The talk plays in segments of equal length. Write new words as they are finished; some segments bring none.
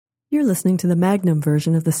You're listening to the Magnum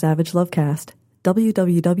version of the Savage Lovecast.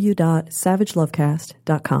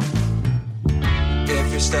 www.savagelovecast.com.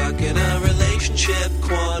 If you're stuck in a relationship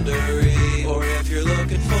quandary, or if you're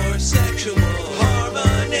looking for sexual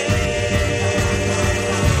harmony,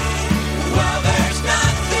 well, there's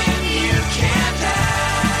nothing you can't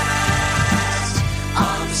ask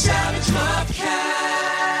on the Savage Lovecast.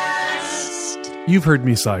 You've heard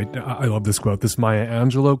me cite, I love this quote, this Maya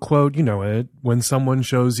Angelou quote. You know it. When someone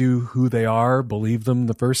shows you who they are, believe them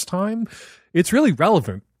the first time. It's really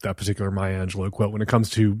relevant, that particular Maya Angelou quote, when it comes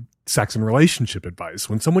to sex and relationship advice.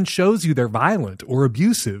 When someone shows you they're violent or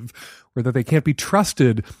abusive, or that they can't be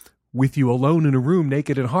trusted with you alone in a room,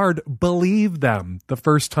 naked and hard, believe them the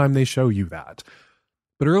first time they show you that.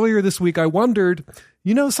 But earlier this week, I wondered,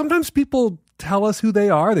 you know, sometimes people tell us who they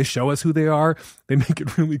are, they show us who they are, they make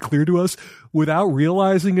it really clear to us without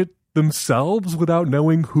realizing it themselves, without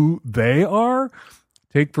knowing who they are.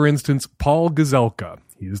 Take, for instance, Paul Gazelka.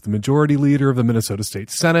 He is the majority leader of the Minnesota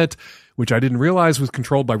State Senate, which I didn't realize was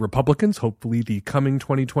controlled by Republicans. Hopefully the coming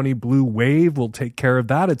 2020 blue wave will take care of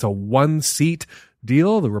that. It's a one-seat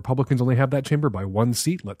deal. The Republicans only have that chamber by one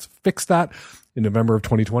seat. Let's fix that in November of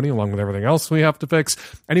 2020, along with everything else we have to fix.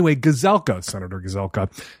 Anyway, Gazelka, Senator Gazelka,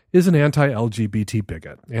 is an anti-LGBT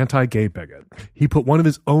bigot, anti-gay bigot. He put one of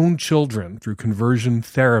his own children through conversion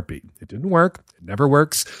therapy. It didn't work. It never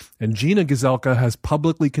works. And Gina Gazelka has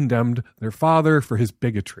publicly condemned their father for his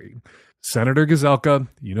bigotry. Senator Gazelka,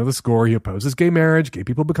 you know the score. He opposes gay marriage, gay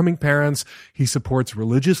people becoming parents. He supports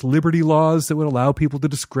religious liberty laws that would allow people to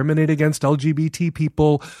discriminate against LGBT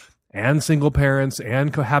people and single parents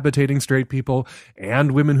and cohabitating straight people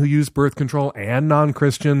and women who use birth control and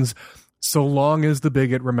non-Christians, so long as the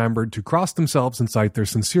bigot remembered to cross themselves and cite their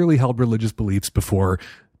sincerely held religious beliefs before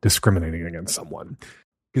discriminating against someone.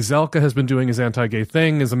 Gazelka has been doing his anti-gay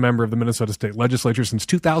thing as a member of the Minnesota State Legislature since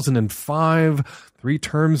 2005, 3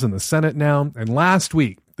 terms in the Senate now. And last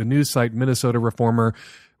week, the news site Minnesota Reformer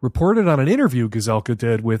reported on an interview Gazelka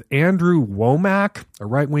did with Andrew Womack, a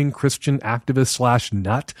right-wing Christian activist /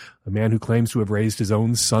 nut, a man who claims to have raised his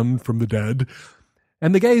own son from the dead.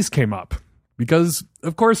 And the gays came up. Because,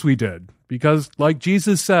 of course we did. Because, like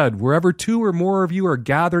Jesus said, wherever 2 or more of you are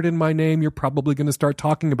gathered in my name, you're probably going to start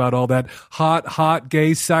talking about all that hot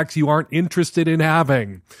gay sex you aren't interested in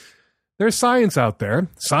having. There's science out there.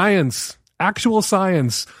 Science. Actual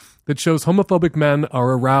science that shows homophobic men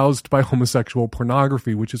are aroused by homosexual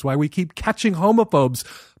pornography, which is why we keep catching homophobes,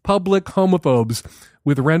 public homophobes,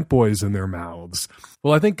 with rent boys in their mouths.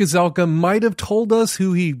 Well, I think Gazelka might have told us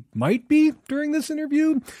who he might be during this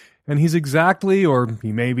interview. And he's exactly, or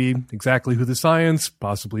he may be exactly who the science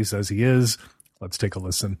possibly says he is. Let's take a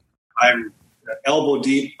listen. I'm elbow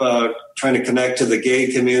deep trying to connect to the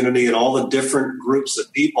gay community and all the different groups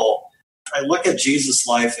of people. I look at Jesus'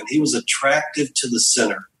 life, and he was attractive to the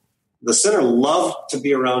sinner. The sinner loved to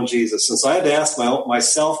be around Jesus. And so I had to ask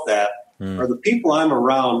myself that, are the people I'm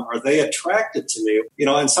around, are they attracted to me? You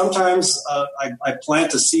know, and sometimes I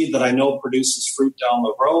plant a seed that I know produces fruit down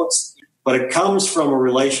the roads. But it comes from a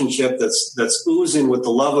relationship that's oozing with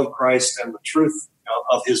the love of Christ and the truth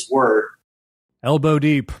of his word. Elbow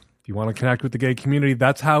deep. If you want to connect with the gay community,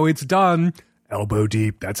 that's how it's done. Elbow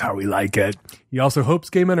deep. That's how we like it. He also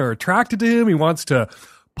hopes gay men are attracted to him. He wants to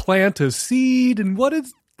plant a seed. And what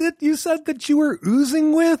is it you said that you were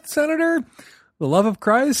oozing with, Senator? The love of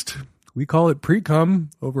Christ? We call it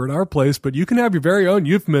pre-cum over at our place, but you can have your very own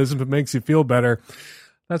euphemism if it makes you feel better.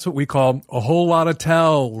 That's what we call a whole lot of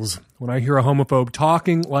tells. When I hear a homophobe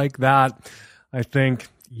talking like that, I think,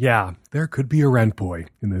 yeah, there could be a rent boy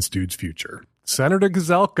in this dude's future. Senator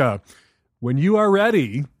Gazelka, when you are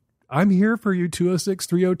ready, I'm here for you,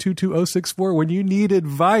 206-302-2064. When you need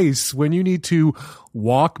advice, when you need to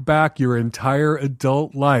walk back your entire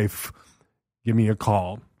adult life, give me a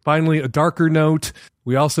call. Finally, a darker note.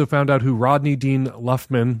 We also found out who Rodney Dean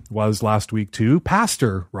Luffman was last week, too.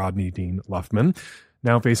 Pastor Rodney Dean Luffman.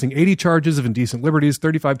 Now facing 80 charges of indecent liberties,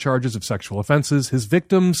 35 charges of sexual offenses. His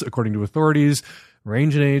victims, according to authorities,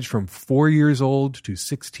 range in age from 4 years old to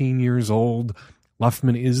 16 years old.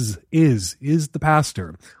 Luffman is the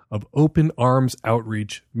pastor of Open Arms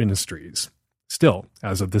Outreach Ministries. Still,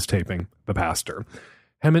 as of this taping, the pastor.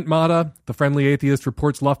 Hemant Mata, the friendly atheist,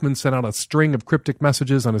 reports Luffman sent out a string of cryptic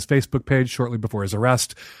messages on his Facebook page shortly before his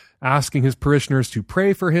arrest, asking his parishioners to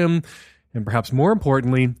pray for him, and perhaps more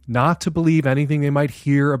importantly, not to believe anything they might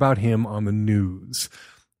hear about him on the news.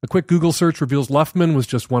 A quick Google search reveals Luffman was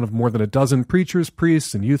just one of more than a dozen preachers,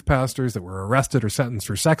 priests, and youth pastors that were arrested or sentenced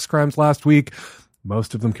for sex crimes last week,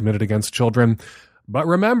 most of them committed against children. But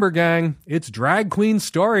remember, gang, it's Drag Queen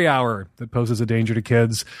Story Hour that poses a danger to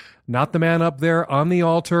kids. Not the man up there on the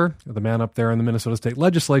altar, or the man up there in the Minnesota State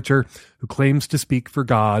Legislature who claims to speak for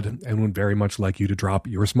God and would very much like you to drop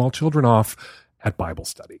your small children off at Bible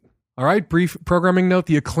study. All right, brief programming note.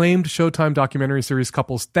 The acclaimed Showtime documentary series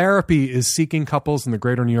Couples Therapy is seeking couples in the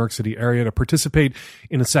greater New York City area to participate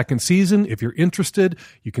in a second season. If you're interested,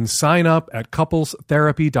 you can sign up at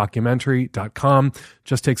couplestherapydocumentary.com.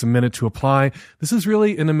 Just takes a minute to apply. This is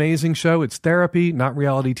really an amazing show. It's therapy, not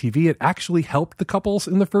reality TV. It actually helped the couples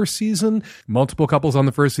in the first season. Multiple couples on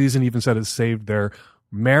the first season even said it saved their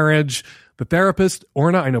marriage. The therapist,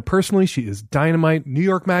 Orna, I know personally, she is dynamite. New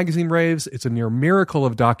York Magazine raves. It's a near miracle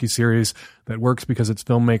of docuseries that works because its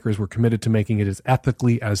filmmakers were committed to making it as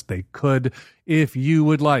ethically as they could. If you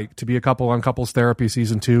would like to be a couple on Couples Therapy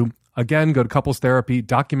Season 2, again, go to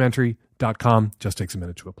couplestherapydocumentary.com. Just takes a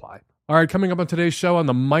minute to apply. All right, coming up on today's show on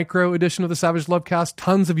the micro edition of the Savage Lovecast,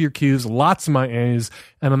 tons of your Q's, lots of my A's,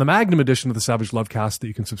 and on the Magnum edition of the Savage Lovecast that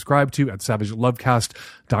you can subscribe to at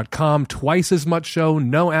savagelovecast.com, twice as much show,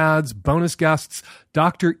 no ads, bonus guests.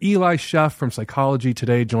 Dr. Eli Sheff from Psychology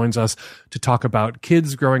Today joins us to talk about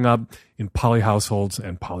kids growing up in poly households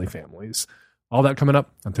and poly families. All that coming up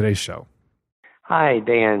on today's show. Hi,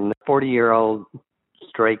 Dan, 40-year-old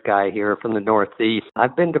straight guy here from the Northeast.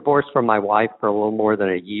 I've been divorced from my wife for a little more than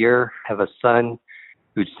a year. I have a son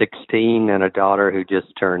who's 16 and a daughter who just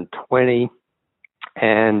turned 20.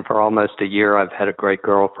 And for almost a year, I've had a great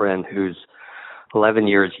girlfriend who's 11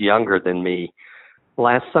 years younger than me.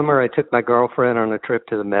 Last summer, I took my girlfriend on a trip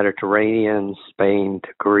to the Mediterranean, Spain to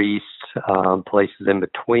Greece, places in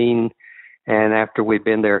between. And after we'd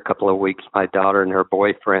been there a couple of weeks, my daughter and her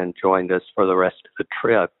boyfriend joined us for the rest of the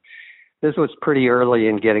trip. This was pretty early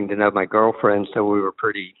in getting to know my girlfriend, so we were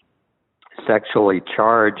pretty sexually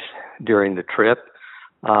charged during the trip.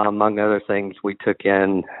 Among other things, we took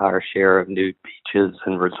in our share of nude beaches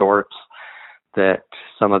and resorts that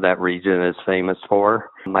some of that region is famous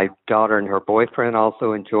for. My daughter and her boyfriend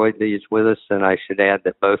also enjoyed these with us, and I should add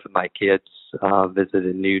that both of my kids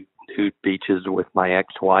visited nude beaches with my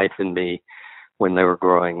ex-wife and me when they were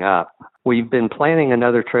growing up. We've been planning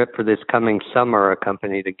another trip for this coming summer,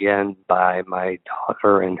 accompanied again by my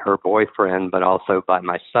daughter and her boyfriend, but also by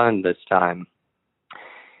my son this time.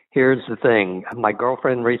 Here's the thing. My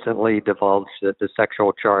girlfriend recently divulged that the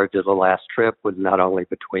sexual charge of the last trip was not only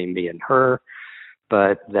between me and her,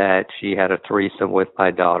 but that she had a threesome with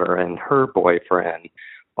my daughter and her boyfriend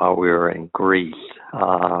while we were in Greece.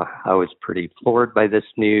 I was pretty floored by this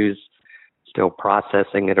news. Still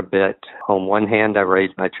processing it a bit. On one hand, I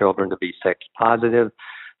raised my children to be sex positive,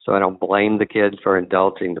 so I don't blame the kids for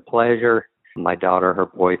indulging the pleasure. My daughter, her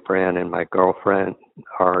boyfriend, and my girlfriend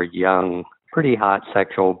are young, pretty hot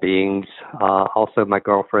sexual beings. Also, my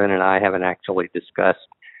girlfriend and I haven't actually discussed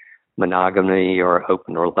monogamy or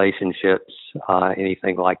open relationships,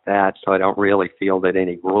 anything like that, so I don't really feel that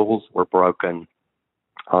any rules were broken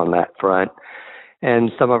on that front.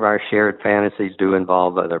 And some of our shared fantasies do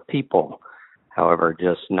involve other people. However,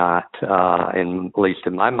 just not, at least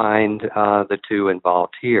in my mind, the two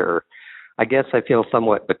involved here. I guess I feel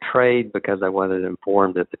somewhat betrayed because I wasn't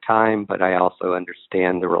informed at the time, but I also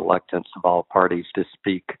understand the reluctance of all parties to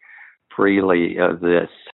speak freely of this.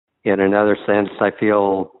 In another sense, I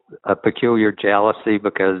feel a peculiar jealousy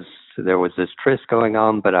because there was this tryst going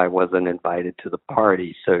on, but I wasn't invited to the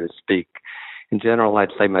party, so to speak. In general,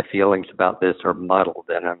 I'd say my feelings about this are muddled,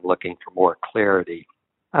 and I'm looking for more clarity.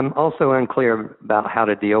 I'm also unclear about how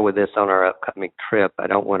to deal with this on our upcoming trip. I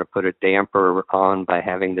don't want to put a damper on by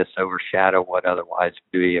having this overshadow what otherwise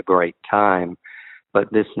would be a great time, but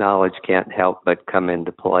this knowledge can't help but come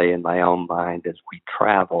into play in my own mind as we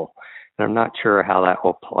travel, and I'm not sure how that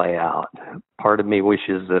will play out. Part of me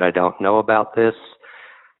wishes that I don't know about this.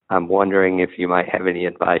 I'm wondering if you might have any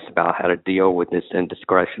advice about how to deal with this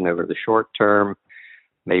indiscretion over the short term,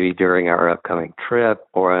 maybe during our upcoming trip,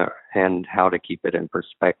 and how to keep it in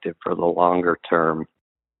perspective for the longer term.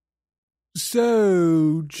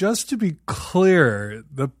 So, just to be clear,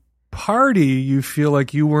 the party you feel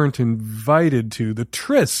like you weren't invited to, the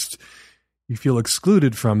tryst you feel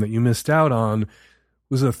excluded from that you missed out on,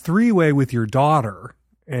 was a three-way with your daughter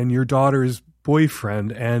and your daughter's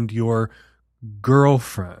boyfriend and your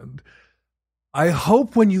girlfriend. I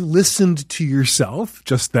hope when you listened to yourself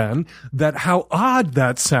just then, that how odd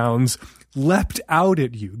that sounds leapt out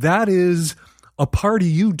at you. That is a party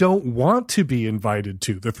you don't want to be invited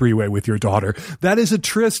to, the three-way with your daughter. That is a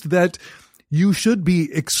tryst that you should be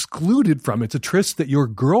excluded from. It's a tryst that your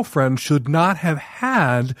girlfriend should not have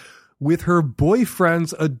had with her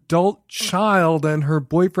boyfriend's adult child and her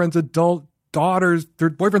boyfriend's adult daughter's, their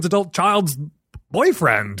boyfriend's adult child's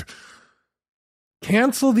boyfriend.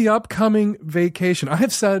 Cancel the upcoming vacation. I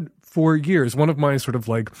have said for years, one of my sort of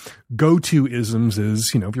like go-to isms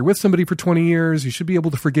is, if you're with somebody for 20 years, you should be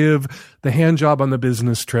able to forgive the hand job on the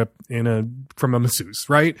business trip from a masseuse,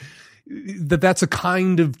 right? That's a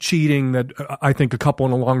kind of cheating that I think a couple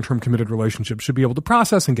in a long-term committed relationship should be able to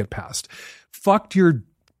process and get past. Fucked your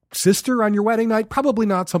sister on your wedding night, probably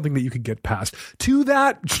not something that you could get past. To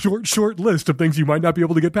that short list of things you might not be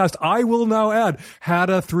able to get past, I will now add, had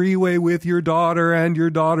a three-way with your daughter and your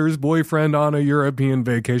daughter's boyfriend on a European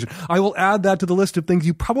vacation. I will add that to the list of things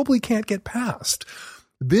you probably can't get past.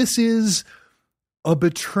 This is a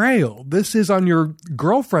betrayal. This is on your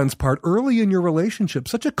girlfriend's part early in your relationship.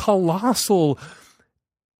 Such a colossal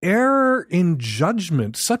error in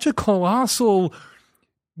judgment, such a colossal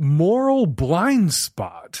moral blind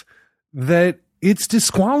spot that it's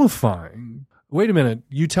disqualifying. Wait a minute.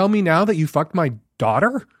 You tell me now that you fucked my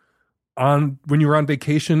daughter when you were on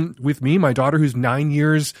vacation with me, my daughter who's 9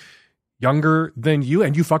 years younger than you,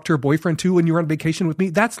 and you fucked her boyfriend too when you were on vacation with me?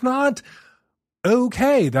 That's not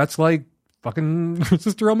okay. That's like fucking your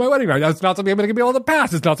sister on my wedding night. That's not something I'm going to be able to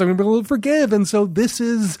pass. It's not something I'm going to be able to forgive. And so this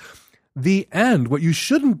is the end. What you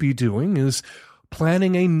shouldn't be doing is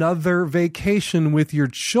planning another vacation with your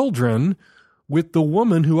children with the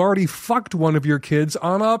woman who already fucked one of your kids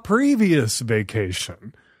on a previous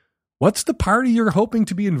vacation. What's the party you're hoping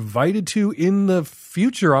to be invited to in the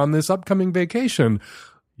future on this upcoming vacation?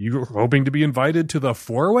 You're hoping to be invited to the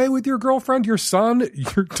four-way with your girlfriend, your son,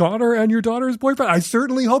 your daughter, and your daughter's boyfriend? I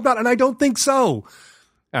certainly hope not, and I don't think so,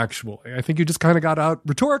 actually. I think you just kind of got out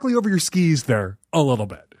rhetorically over your skis there a little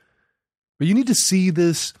bit. But you need to see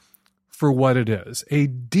this for what it is, a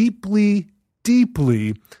deeply,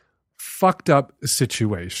 deeply fucked up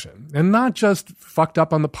situation. And not just fucked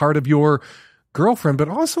up on the part of your girlfriend, but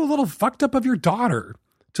also a little fucked up of your daughter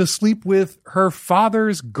to sleep with her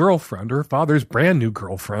father's girlfriend, her father's brand new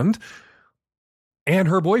girlfriend, and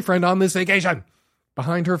her boyfriend on this vacation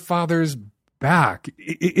behind her father's back.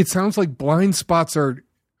 It sounds like blind spots are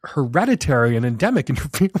hereditary and endemic in your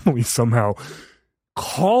family somehow.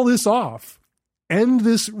 Call this off. End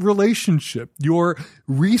this relationship. You're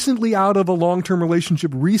recently out of a long-term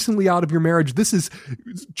relationship, recently out of your marriage.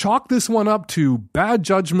 Chalk this one up to bad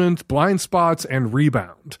judgment, blind spots, and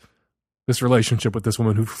rebound. This relationship with this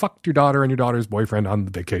woman who fucked your daughter and your daughter's boyfriend on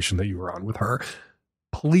the vacation that you were on with her.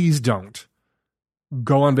 Please don't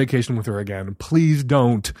go on vacation with her again. Please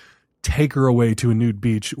don't take her away to a nude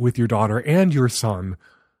beach with your daughter and your son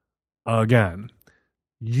again.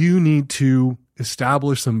 You need to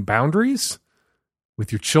establish some boundaries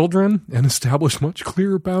with your children and establish much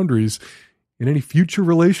clearer boundaries in any future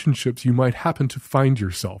relationships you might happen to find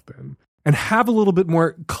yourself in. And have a little bit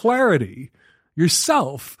more clarity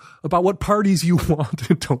yourself about what parties you want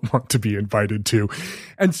and don't want to be invited to.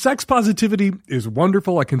 And sex positivity is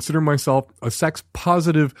wonderful. I consider myself a sex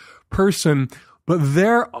positive person, but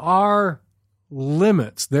there are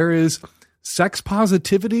limits. There is sex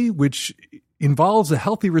positivity, which involves a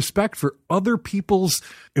healthy respect for other people's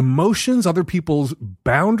emotions, other people's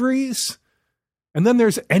boundaries. And then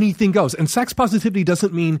there's anything goes. And sex positivity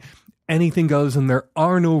doesn't mean anything goes and there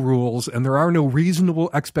are no rules and there are no reasonable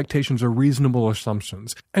expectations or reasonable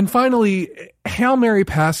assumptions. And finally, Hail Mary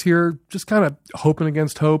pass here, just kind of hoping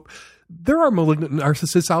against hope. There are malignant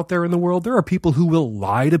narcissists out there in the world. There are people who will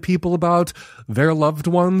lie to people about their loved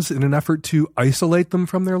ones in an effort to isolate them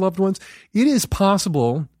from their loved ones. It is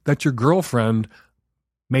possible that your girlfriend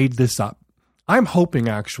made this up. I'm hoping,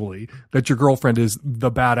 actually, that your girlfriend is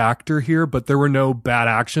the bad actor here, but there were no bad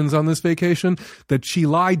actions on this vacation, that she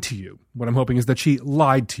lied to you. What I'm hoping is that she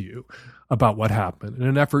lied to you about what happened in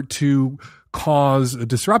an effort to cause a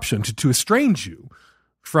disruption, to estrange you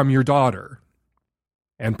from your daughter.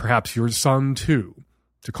 And perhaps your son, too,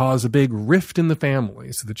 to cause a big rift in the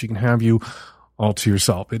family so that she can have you all to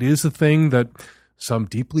yourself. It is a thing that some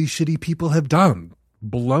deeply shitty people have done.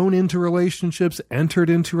 Blown into relationships, entered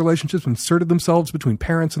into relationships, inserted themselves between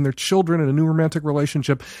parents and their children in a new romantic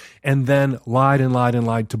relationship, and then lied and lied and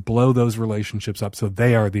lied to blow those relationships up so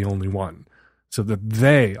they are the only one, so that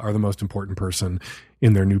they are the most important person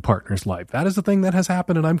in their new partner's life. That is the thing that has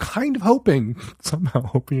happened, and I'm kind of hoping, somehow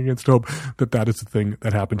hoping against hope, that that is the thing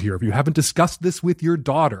that happened here. If you haven't discussed this with your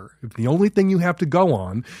daughter, if the only thing you have to go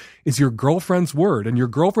on is your girlfriend's word, and your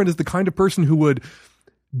girlfriend is the kind of person who would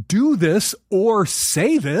do this or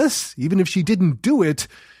say this, even if she didn't do it,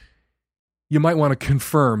 you might want to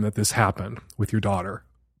confirm that this happened with your daughter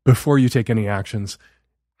before you take any actions,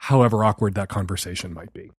 however awkward that conversation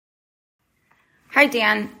might be. Hi,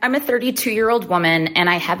 Dan. I'm a 32-year-old woman, and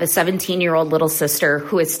I have a 17-year-old little sister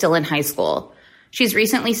who is still in high school. She's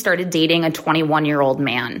recently started dating a 21-year-old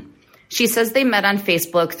man. She says they met on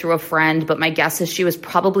Facebook through a friend, but my guess is she was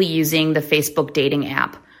probably using the Facebook dating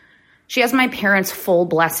app. She has my parents' full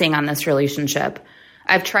blessing on this relationship.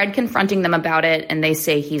 I've tried confronting them about it, and they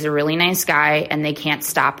say he's a really nice guy and they can't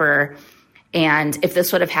stop her. And if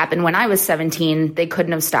this would have happened when I was 17, they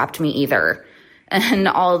couldn't have stopped me either. And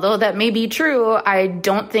although that may be true, I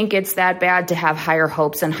don't think it's that bad to have higher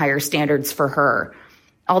hopes and higher standards for her.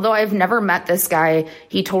 Although I've never met this guy,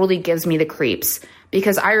 he totally gives me the creeps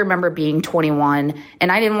because I remember being 21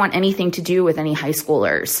 and I didn't want anything to do with any high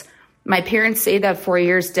schoolers. My parents say that 4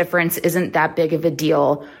 years difference isn't that big of a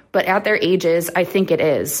deal, but at their ages, I think it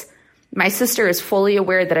is. My sister is fully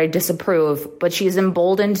aware that I disapprove, but she's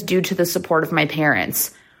emboldened due to the support of my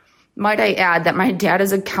parents. Might I add that my dad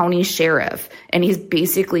is a county sheriff, and he's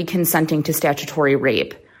basically consenting to statutory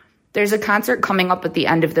rape. There's a concert coming up at the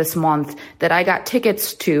end of this month that I got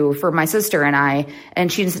tickets to for my sister and I,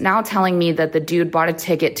 and she's now telling me that the dude bought a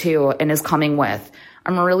ticket too and is coming with.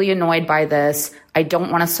 I'm really annoyed by this. I don't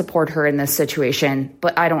want to support her in this situation,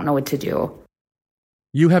 but I don't know what to do.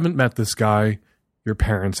 You haven't met this guy. Your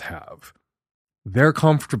parents have. They're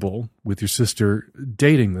comfortable with your sister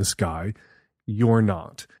dating this guy. You're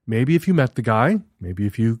not. Maybe if you met the guy, maybe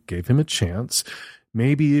if you gave him a chance,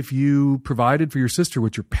 maybe if you provided for your sister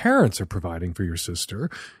what your parents are providing for your sister,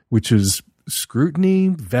 which is scrutiny,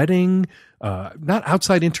 vetting, not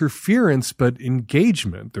outside interference, but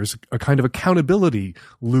engagement. There's a kind of accountability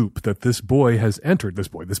loop that this boy has entered, this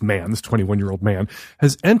 21-year-old man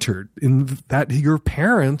has entered, in that your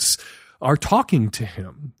parents are talking to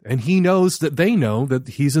him, and he knows that they know that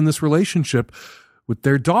he's in this relationship with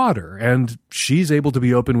their daughter, and she's able to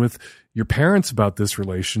be open with your parents about this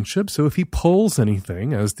relationship. So if he pulls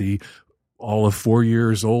anything as the all of 4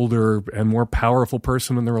 years older and more powerful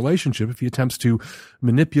person in the relationship, if he attempts to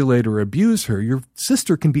manipulate or abuse her, your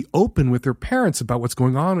sister can be open with her parents about what's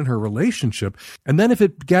going on in her relationship. And then if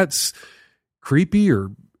it gets creepy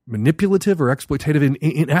or manipulative or exploitative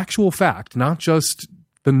in actual fact, not just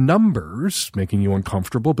the numbers making you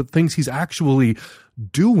uncomfortable, but things he's actually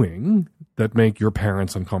doing that make your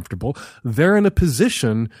parents uncomfortable, they're in a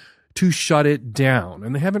position to shut it down.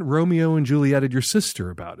 And they haven't Romeo and Julieted your sister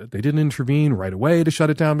about it. They didn't intervene right away to shut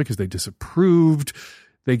it down because they disapproved.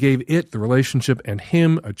 They gave it, the relationship, and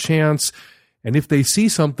him a chance. And if they see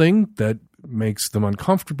something that makes them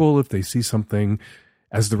uncomfortable, if they see something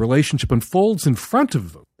as the relationship unfolds in front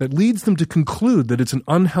of them that leads them to conclude that it's an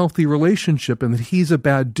unhealthy relationship and that he's a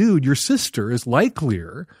bad dude, your sister is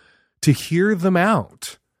likelier to hear them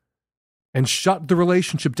out and shut the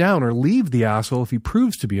relationship down or leave the asshole if he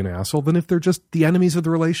proves to be an asshole than if they're just the enemies of the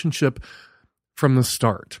relationship from the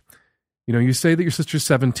start. You know, you say that your sister's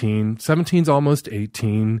 17. 17's almost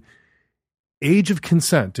 18. Age of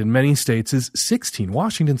consent in many states is 16.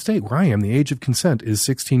 Washington State, where I am, the age of consent is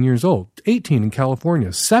 16 years old. 18 in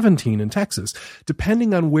California, 17 in Texas.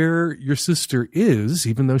 Depending on where your sister is,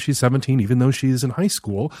 even though she's 17, even though she's in high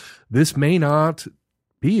school, this may not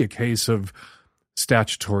be a case of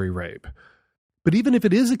statutory rape. But even if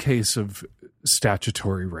it is a case of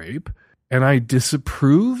statutory rape, and I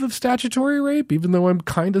disapprove of statutory rape, even though I'm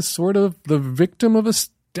kind of sort of the victim of a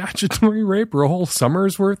statutory rape or a whole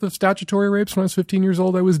summer's worth of statutory rapes. When I was 15 years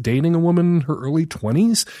old, I was dating a woman in her early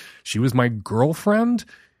 20s. She was my girlfriend.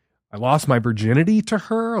 I lost my virginity to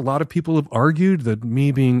her. A lot of people have argued that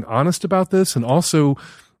me being honest about this and also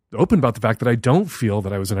open about the fact that I don't feel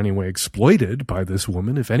that I was in any way exploited by this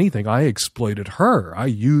woman. If anything, I exploited her. I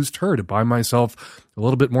used her to buy myself a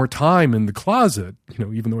little bit more time in the closet, you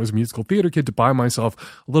know, even though I was a musical theater kid, to buy myself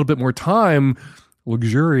a little bit more time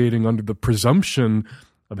luxuriating under the presumption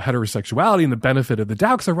of heterosexuality and the benefit of the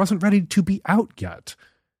doubt, because I wasn't ready to be out yet.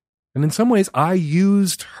 And in some ways, I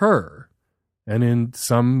used her. And in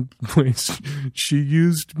some ways, she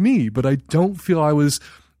used me. But I don't feel I was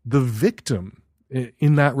the victim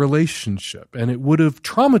in that relationship. And it would have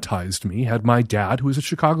traumatized me had my dad, who was a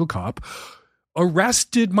Chicago cop,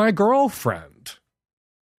 arrested my girlfriend.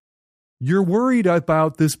 You're worried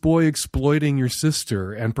about this boy exploiting your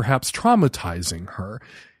sister and perhaps traumatizing her.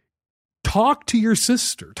 Talk to your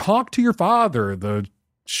sister. Talk to your father, the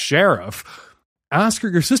sheriff. Ask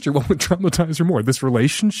your sister what would traumatize her more, this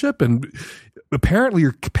relationship? And apparently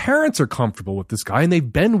your parents are comfortable with this guy, and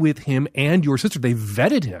they've been with him and your sister. They've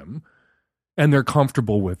vetted him, and they're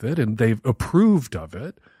comfortable with it, and they've approved of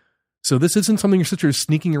it. So this isn't something your sister is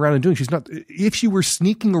sneaking around and doing. She's not. If she were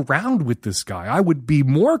sneaking around with this guy, I would be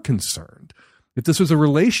more concerned. If this was a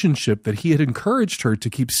relationship that he had encouraged her to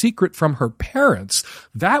keep secret from her parents,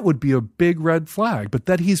 that would be a big red flag. But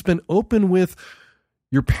that he's been open with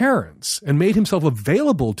your parents and made himself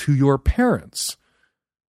available to your parents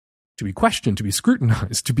to be questioned, to be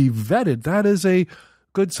scrutinized, to be vetted, that is a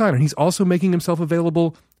good sign. And he's also making himself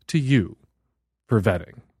available to you for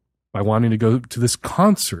vetting by wanting to go to this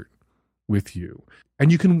concert with you.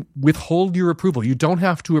 And you can withhold your approval. You don't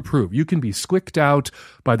have to approve. You can be squicked out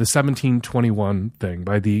by the 17-21 thing,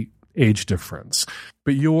 by the age difference.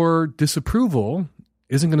 But your disapproval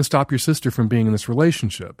isn't going to stop your sister from being in this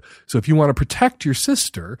relationship. So if you want to protect your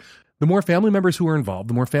sister, the more family members who are involved,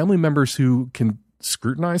 the more family members who can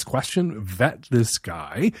scrutinize, question, vet this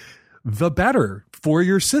guy, the better for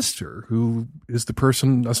your sister, who is the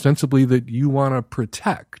person ostensibly that you want to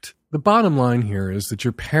protect. The bottom line here is that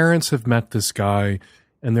your parents have met this guy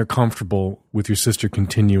and they're comfortable with your sister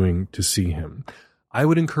continuing to see him. I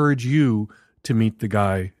would encourage you to meet the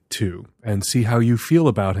guy too and see how you feel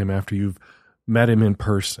about him after you've met him in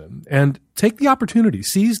person, and take the opportunity,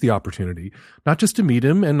 seize the opportunity, not just to meet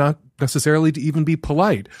him and not necessarily to even be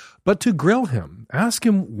polite, but to grill him. Ask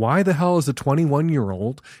him why the hell is a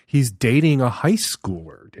 21-year-old he's dating a high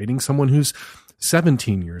schooler, dating someone who's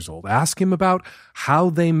 17 years old. Ask him about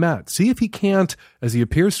how they met. See if he can't, as he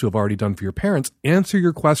appears to have already done for your parents, answer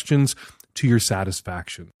your questions to your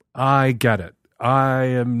satisfaction. I get it. I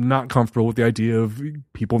am not comfortable with the idea of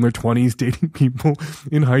people in their 20s dating people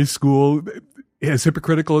in high school, as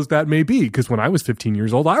hypocritical as that may be, because when I was 15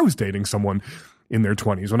 years old, I was dating someone in their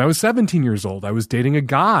 20s. When I was 17 years old, I was dating a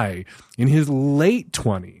guy in his late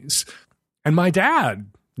 20s. And my dad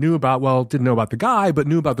didn't know about the guy, but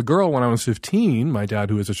knew about the girl when I was 15. My dad,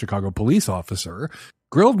 who is a Chicago police officer,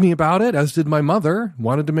 grilled me about it, as did my mother,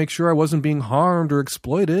 wanted to make sure I wasn't being harmed or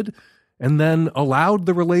exploited, and then allowed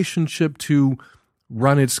the relationship to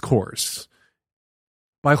run its course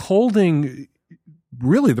by holding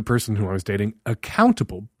really the person who I was dating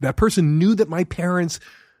accountable. That person knew that my parents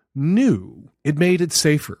knew. It made it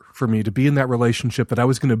safer for me to be in that relationship that I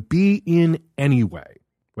was going to be in anyway,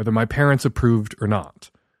 whether my parents approved or not.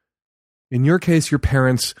 In your case, your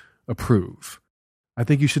parents approve. I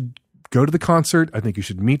think you should go to the concert. I think you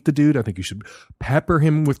should meet the dude. I think you should pepper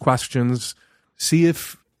him with questions. See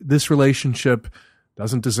if this relationship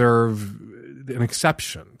doesn't deserve an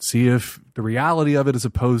exception. See if the reality of it, as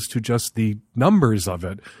opposed to just the numbers of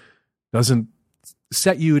it, doesn't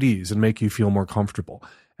set you at ease and make you feel more comfortable.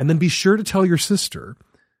 And then be sure to tell your sister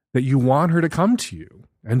that you want her to come to you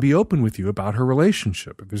and be open with you about her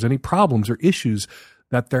relationship. If there's any problems or issues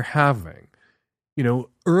that they're having. You know,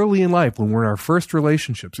 early in life, when we're in our first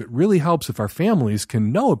relationships, it really helps if our families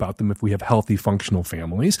can know about them, if we have healthy, functional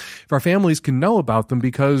families, if our families can know about them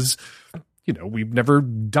because, you know, we've never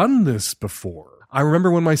done this before. I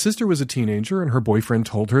remember when my sister was a teenager and her boyfriend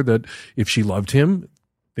told her that if she loved him,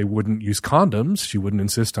 they wouldn't use condoms. She wouldn't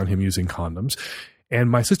insist on him using condoms.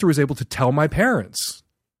 And my sister was able to tell my parents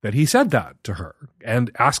that he said that to her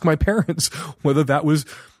and ask my parents whether that was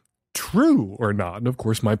true or not. And of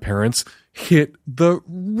course, my parents hit the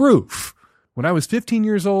roof. When I was 15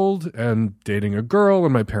 years old and dating a girl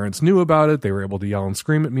and my parents knew about it, they were able to yell and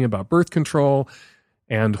scream at me about birth control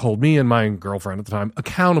and hold me and my girlfriend at the time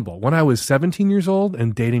accountable. When I was 17 years old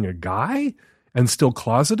and dating a guy and still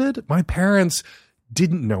closeted, my parents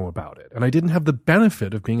didn't know about it. And I didn't have the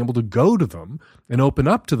benefit of being able to go to them and open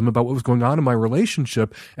up to them about what was going on in my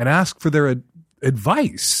relationship and ask for their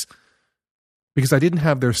advice because I didn't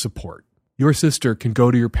have their support. Your sister can go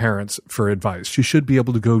to your parents for advice. She should be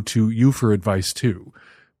able to go to you for advice too.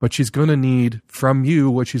 But she's going to need from you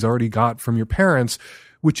what she's already got from your parents,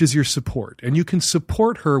 which is your support. And you can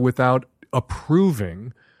support her without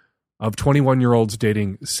approving of 21-year-olds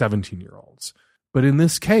dating 17-year-olds. But in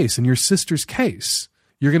this case, in your sister's case,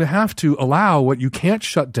 you're going to have to allow what you can't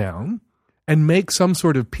shut down and make some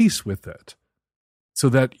sort of peace with it so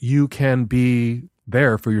that you can be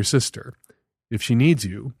there for your sister if she needs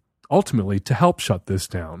you, ultimately to help shut this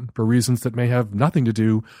down for reasons that may have nothing to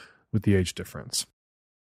do with the age difference.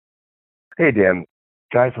 Hey, Dan.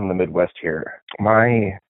 Guy from the Midwest here.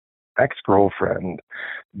 My ex-girlfriend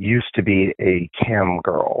used to be a cam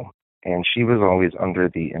girl, and she was always under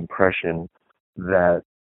the impression that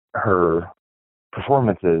her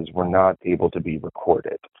performances were not able to be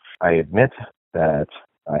recorded. I admit that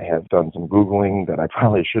I have done some Googling that I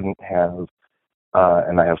probably shouldn't have,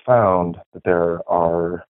 and I have found that there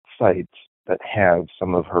are sites that have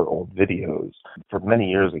some of her old videos from many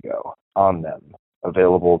years ago on them,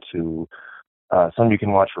 available to some you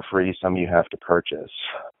can watch for free, some you have to purchase.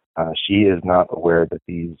 She is not aware that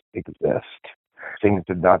these exist. Things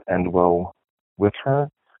did not end well with her,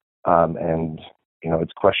 and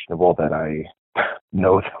it's questionable that I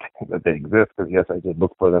know that they exist, because yes, I did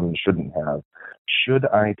look for them and shouldn't have. Should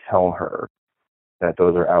I tell her that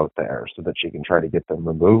those are out there so that she can try to get them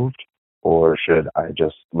removed? or should I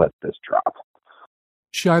just let this drop?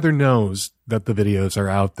 She either knows that the videos are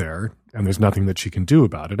out there and there's nothing that she can do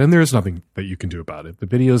about it, and there's nothing that you can do about it. The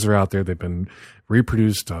videos are out there. They've been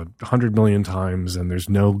reproduced 100 million times, and there's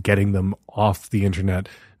no getting them off the internet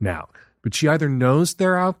now. But she either knows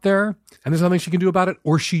they're out there and there's nothing she can do about it,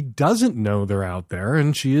 or she doesn't know they're out there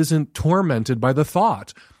and she isn't tormented by the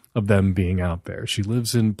thought of them being out there. She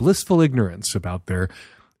lives in blissful ignorance about their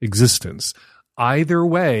existence. Either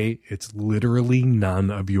way, it's literally none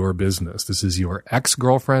of your business. This is your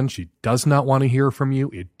ex-girlfriend. She does not want to hear from you.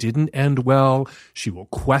 It didn't end well. She will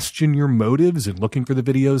question your motives in looking for the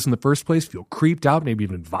videos in the first place, feel creeped out, maybe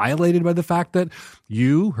even violated by the fact that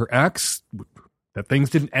you, her ex, that things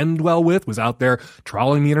didn't end well with, was out there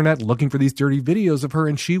trawling the internet looking for these dirty videos of her,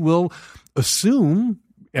 and she will assume,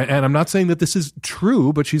 and I'm not saying that this is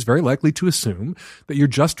true, but she's very likely to assume that you're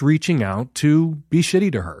just reaching out to be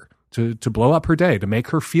shitty to her. To blow up her day, to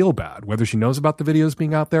make her feel bad, whether she knows about the videos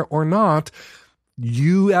being out there or not.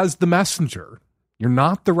 You as the messenger, you're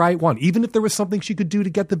not the right one. Even if there was something she could do to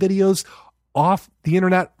get the videos off the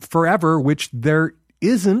internet forever, which there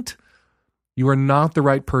isn't, you are not the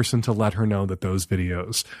right person to let her know that those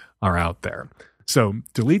videos are out there. So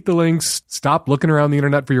delete the links, stop looking around the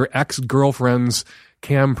internet for your ex-girlfriend's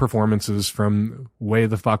cam performances from way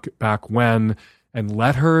the fuck back when, and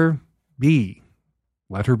let her be.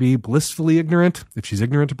 Let her be blissfully ignorant if she's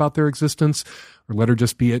ignorant about their existence, or let her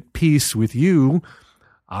just be at peace with you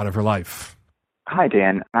out of her life. Hi,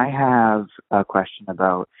 Dan. I have a question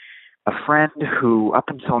about a friend who up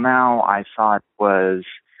until now I thought was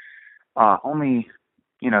only,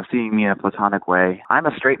 seeing me in a platonic way. I'm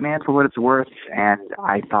a straight man for what it's worth, and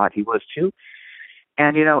I thought he was too.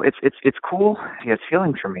 And, it's cool. He has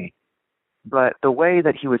feelings for me. But the way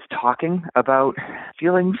that he was talking about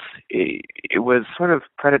feelings, it was sort of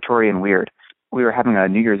predatory and weird. We were having a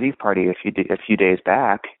New Year's Eve party a few days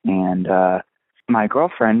back, and my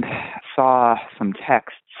girlfriend saw some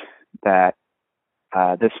texts that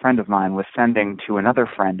this friend of mine was sending to another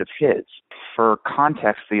friend of his. For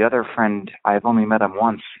context, the other friend, I've only met him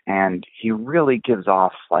once, and he really gives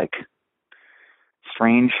off,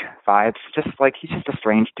 strange vibes. He's just a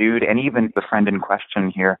strange dude, and even the friend in question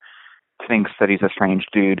here thinks that he's a strange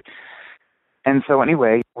dude. And so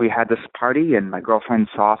anyway, we had this party, and my girlfriend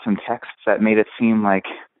saw some texts that made it seem like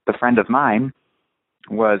the friend of mine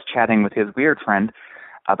was chatting with his weird friend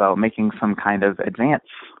about making some kind of advance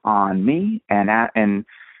on me, and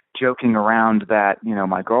joking around that,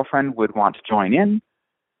 my girlfriend would want to join in,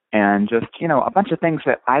 and just, a bunch of things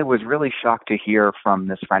that I was really shocked to hear from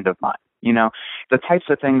this friend of mine. The types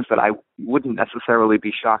of things that I wouldn't necessarily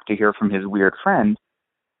be shocked to hear from his weird friend.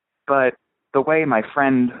 But the way my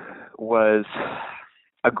friend was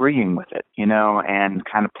agreeing with it, and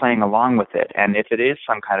kind of playing along with it. And if it is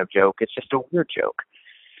some kind of joke, it's just a weird joke.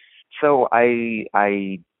 So I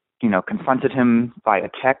confronted him via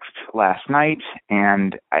text last night,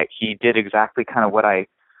 and he did exactly kind of what I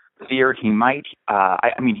feared he might.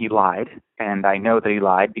 He lied, and I know that he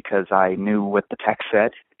lied because I knew what the text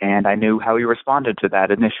said, and I knew how he responded to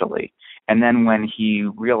that initially. And then when he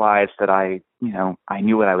realized that I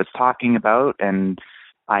knew what I was talking about and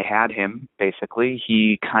I had him, basically,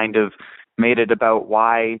 he kind of made it about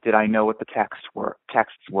why did I know what the texts were,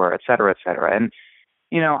 et cetera, et cetera. And,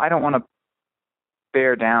 I don't want to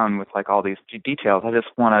bear down with all these details. I just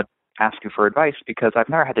want to ask you for advice because I've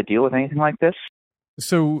never had to deal with anything like this.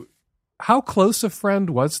 So how close a friend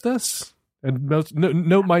was this? And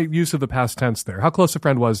note my use of the past tense there. How close a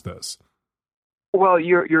friend was this? Well,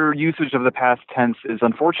 your usage of the past tense is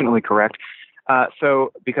unfortunately correct.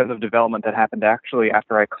 So because of development that happened actually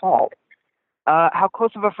after I called. How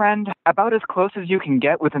close of a friend? About as close as you can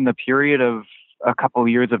get within the period of a couple of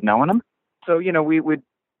years of knowing him. So,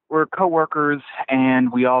 we're coworkers,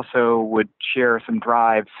 and we also would share some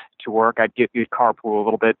drives to work. I'd carpool a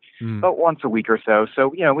little bit, about once a week or so.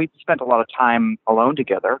 So, we spent a lot of time alone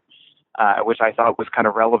together, which I thought was kind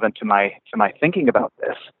of relevant to my thinking about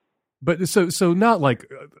this. But so not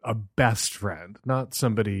like a best friend, not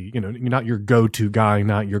somebody, not your go-to guy,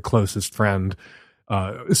 not your closest friend,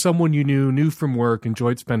 someone you knew from work,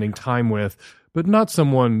 enjoyed spending time with, but not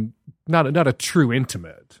someone, not a true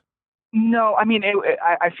intimate. No,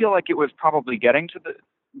 I feel like it was probably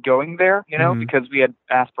going there, because we had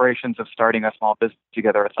aspirations of starting a small business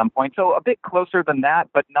together at some point. So a bit closer than that,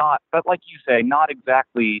 but like you say, not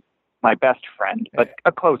exactly my best friend, but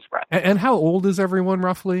a close friend. And how old is everyone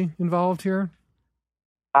roughly involved here?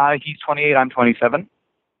 He's 28, I'm 27.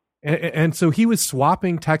 And so he was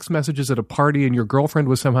swapping text messages at a party, and your girlfriend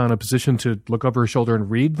was somehow in a position to look over her shoulder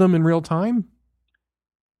and read them in real time?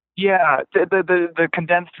 Yeah, the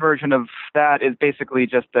condensed version of that is basically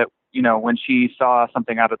just that, when she saw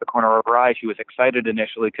something out of the corner of her eye, she was excited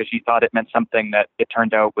initially because she thought it meant something that it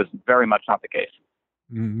turned out was very much not the case.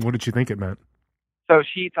 What did you think it meant? So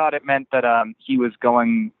she thought it meant that he was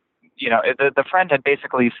going, the friend had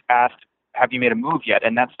basically asked, have you made a move yet?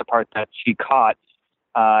 And that's the part that she caught.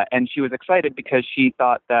 And she was excited because she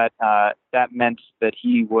thought that that meant that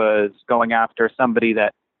he was going after somebody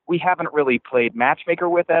that we haven't really played matchmaker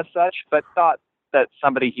with as such, but thought that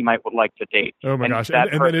somebody he would like to date. Oh my gosh!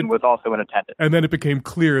 That person was also in attendance. And then it became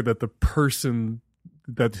clear that the person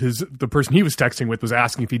the person he was texting with was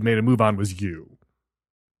asking if he'd made a move on was you.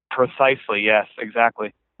 Precisely. Yes.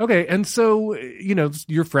 Exactly. Okay, and so,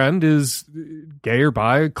 your friend is gay or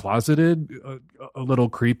bi, closeted, a little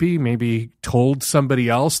creepy, maybe told somebody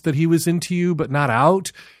else that he was into you but not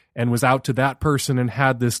out, and was out to that person and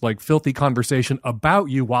had this like filthy conversation about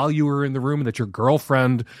you while you were in the room that your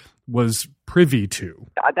girlfriend was privy to.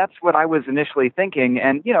 That's what I was initially thinking.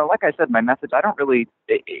 And, like I said in my message,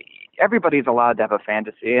 everybody's allowed to have a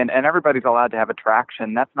fantasy and everybody's allowed to have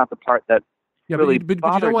attraction. That's not the part that really but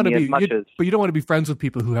you don't want to be, but you don't want to be friends with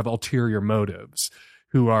people who have ulterior motives,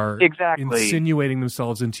 who are insinuating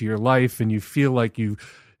themselves into your life, and you feel like you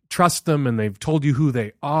trust them and they've told you who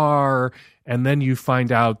they are, and then you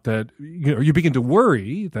find out that you begin to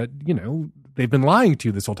worry that they've been lying to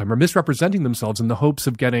you this whole time or misrepresenting themselves in the hopes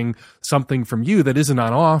of getting something from you that isn't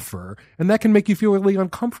on offer, and that can make you feel really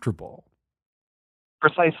uncomfortable.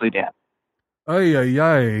 Precisely, Dan.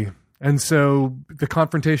 Ay. And so the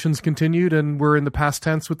confrontations continued, and we're in the past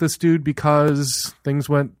tense with this dude because things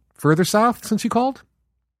went further south since you called?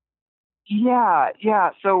 Yeah.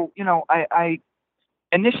 So, I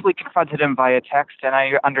initially confronted him via text, and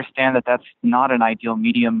I understand that that's not an ideal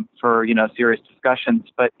medium for, serious discussions,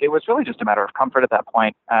 but it was really just a matter of comfort at that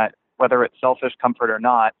point, whether it's selfish comfort or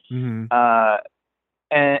not. Mm-hmm.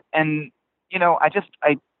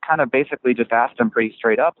 I kind of basically just asked him pretty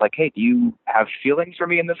straight up, like, hey, do you have feelings for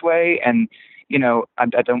me in this way? And,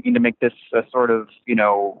 I don't mean to make this a sort of,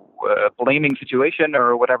 blaming situation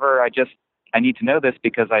or whatever. I need to know this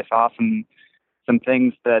because I saw some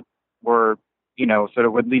things that were, sort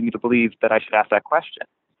of would lead me to believe that I should ask that question.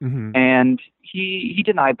 Mm-hmm. And he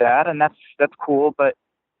denied that, and that's cool. But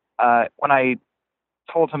when I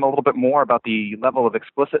told him a little bit more about the level of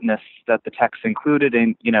explicitness that the text included,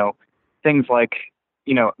 and, things like,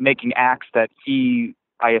 making acts that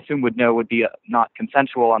I assume would know would be not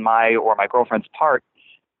consensual on my or my girlfriend's part.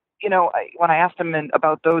 When I asked him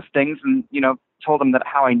about those things and, told him that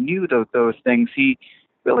how I knew those things, he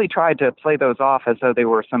really tried to play those off as though they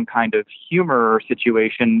were some kind of humor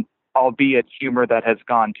situation, albeit humor that has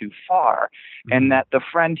gone too far. Mm-hmm. And that the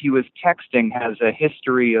friend he was texting has a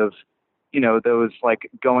history of, those like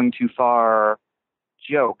going too far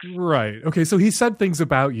jokes. Right. Okay. So he said things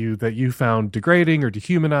about you that you found degrading or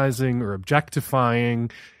dehumanizing or objectifying.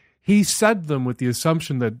 He said them with the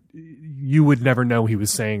assumption that you would never know he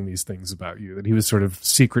was saying these things about you, that he was sort of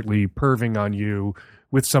secretly perving on you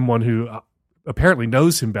with someone who apparently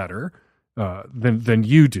knows him better than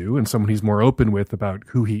you do, and someone he's more open with about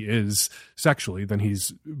who he is sexually than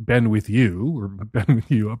he's been with you or been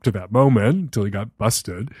with you up to that moment until he got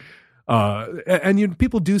busted. And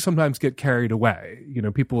people do sometimes get carried away.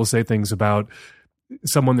 People will say things about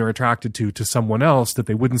someone they're attracted to someone else that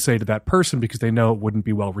they wouldn't say to that person because they know it wouldn't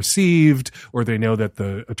be well received, or they know that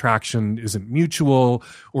the attraction isn't mutual,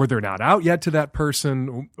 or they're not out yet to that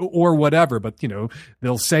person, or whatever. But,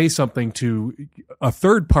 they'll say something to a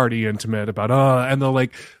third party intimate about, and they'll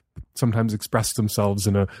like sometimes express themselves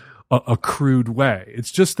in a crude way.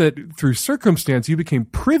 It's just that through circumstance, you became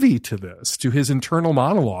privy to this, to his internal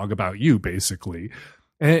monologue about you, basically.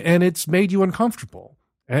 And it's made you uncomfortable.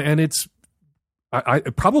 And I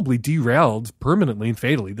probably derailed permanently and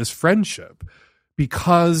fatally this friendship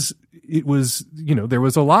because it was, there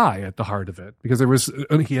was a lie at the heart of it, because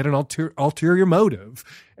he had an ulterior motive,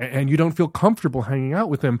 and you don't feel comfortable hanging out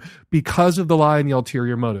with him because of the lie and the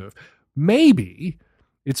ulterior motive. Maybe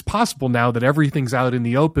it's possible now that everything's out in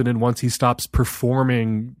the open, and once he stops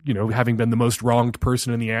performing, having been the most wronged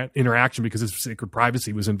person in the interaction because his sacred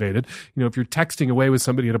privacy was invaded, if you're texting away with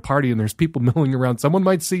somebody at a party and there's people milling around, someone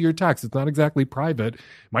might see your text. It's not exactly private. It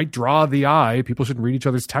might draw the eye. People shouldn't read each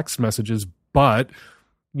other's text messages, but,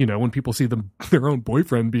 when people see their own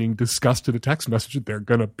boyfriend being discussed in a text message, they're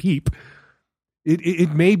going to peep. It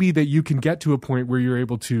may be that you can get to a point where you're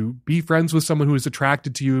able to be friends with someone who is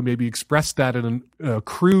attracted to you, maybe express that in a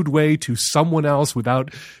crude way to someone else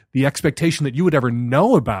without the expectation that you would ever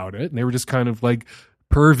know about it. And they were just kind of like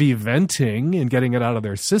pervy venting and getting it out of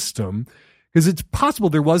their system. Because it's possible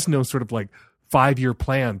there was no sort of like 5-year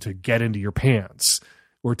plan to get into your pants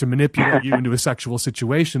or to manipulate you into a sexual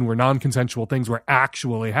situation where non-consensual things were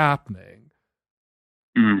actually happening.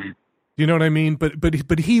 Mm. You know what I mean?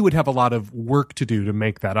 But he would have a lot of work to do to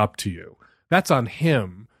make that up to you. That's on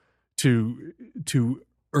him to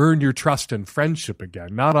earn your trust and friendship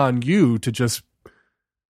again, not on you to just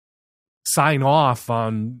sign off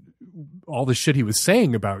on all the shit he was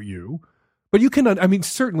saying about you. But you can, I mean,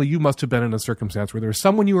 certainly you must have been in a circumstance where there was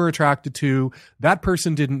someone you were attracted to, that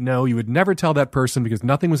person didn't know, you would never tell that person because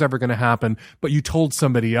nothing was ever going to happen, but you told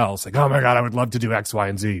somebody else, like, oh my God, I would love to do X, Y,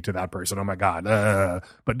 and Z to that person. Oh my God.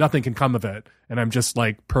 But nothing can come of it. And I'm just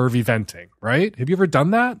like pervy venting, right? Have you ever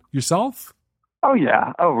done that yourself? Oh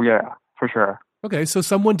yeah, for sure. Okay, so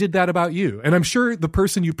someone did that about you. And I'm sure the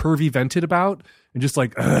person you pervy vented about and just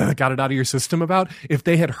like got it out of your system about, if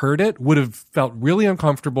they had heard it, would have felt really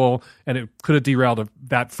uncomfortable and it could have derailed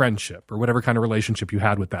that friendship or whatever kind of relationship you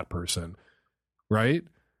had with that person, right?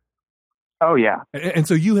 Oh, yeah. And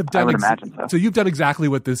so you have done, I would imagine so. So you've done exactly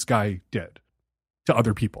what this guy did to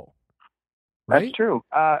other people, right? That's true.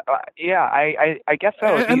 Yeah, I guess so.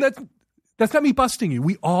 And that's not me busting you.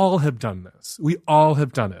 We all have done this. We all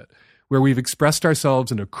have done it, where we've expressed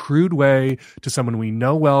ourselves in a crude way to someone we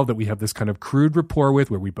know well, that we have this kind of crude rapport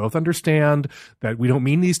with, where we both understand that we don't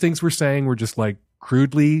mean these things we're saying. We're just like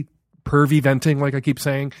crudely pervy venting, like I keep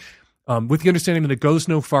saying, with the understanding that it goes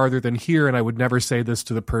no farther than here. And I would never say this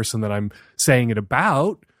to the person that I'm saying it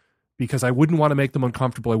about because I wouldn't want to make them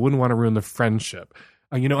uncomfortable. I wouldn't want to ruin the friendship.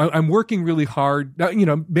 I'm working really hard.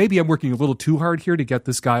 Maybe I'm working a little too hard here to get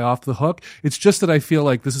this guy off the hook. It's just that I feel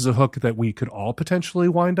like this is a hook that we could all potentially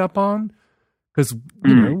wind up on because,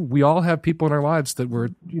 we all have people in our lives that we're,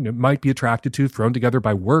 might be attracted to, thrown together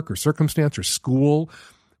by work or circumstance or school,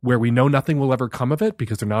 where we know nothing will ever come of it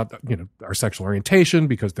because they're not, our sexual orientation,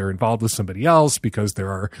 because they're involved with somebody else, because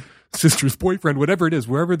they're our sister's boyfriend, whatever it is,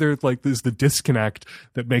 wherever there's like this the disconnect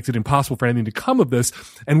that makes it impossible for anything to come of this,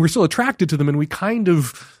 and we're still attracted to them, and we kind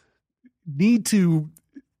of need to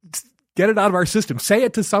get it out of our system, say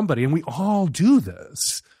it to somebody, and we all do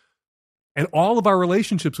this. And all of our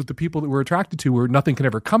relationships with the people that we're attracted to, where nothing can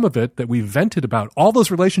ever come of it, that we've vented about, all those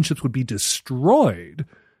relationships would be destroyed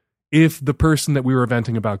if the person that we were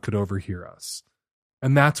venting about could overhear us.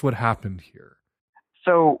 And that's what happened here.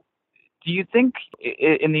 So do you think,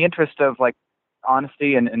 in the interest of like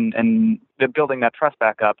honesty and building that trust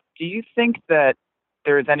back up, do you think that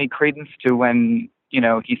there is any credence to when,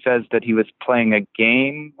 he says that he was playing a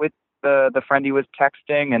game with the friend he was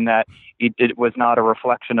texting and that it was not a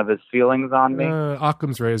reflection of his feelings on me?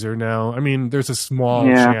 Occam's razor, no. I mean, there's a small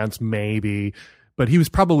chance, maybe, but he was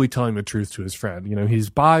probably telling the truth to his friend. He's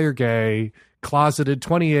bi or gay, closeted,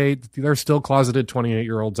 28. There are still closeted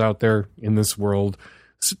 28-year-olds out there in this world,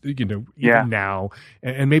 even now.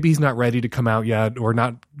 And maybe he's not ready to come out yet, or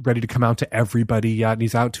not ready to come out to everybody yet. And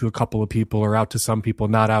he's out to a couple of people, or out to some people,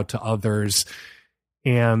 not out to others.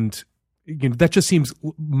 And that just seems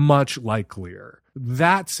much likelier.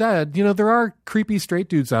 That said, there are creepy straight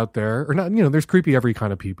dudes out there, or not, there's creepy every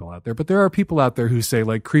kind of people out there, but there are people out there who say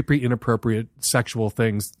like creepy, inappropriate sexual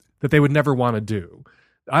things that they would never want to do.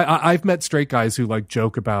 I've met straight guys who like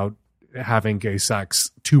joke about having gay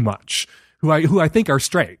sex too much, who I think are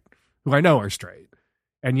straight, who I know are straight.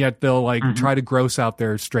 And yet they'll like try to gross out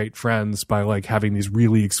their straight friends by like having these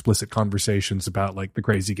really explicit conversations about like the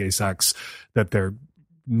crazy gay sex that they're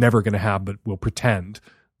never going to have, but will pretend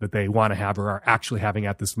that they want to have or are actually having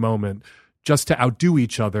at this moment, just to outdo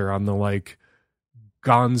each other on the like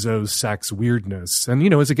gonzo sex weirdness.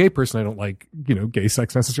 And, as a gay person, I don't like, gay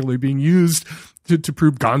sex necessarily being used to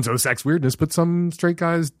prove gonzo sex weirdness, but some straight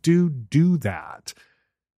guys do that.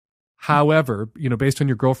 However, based on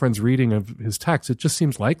your girlfriend's reading of his text, it just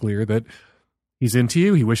seems likelier that he's into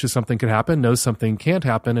you, he wishes something could happen, knows something can't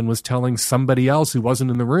happen, and was telling somebody else who wasn't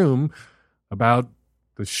in the room about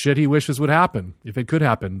the shit he wishes would happen if it could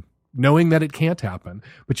happen, knowing that it can't happen.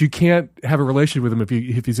 But you can't have a relationship with him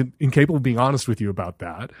if he's incapable of being honest with you about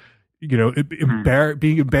that.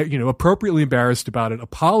 Being appropriately embarrassed about it,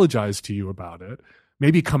 apologize to you about it,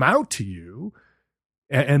 maybe come out to you,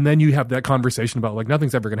 and then you have that conversation about like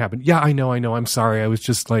nothing's ever going to happen. Yeah, I know. I'm sorry. I was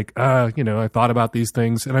just like, I thought about these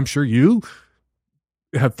things, and I'm sure you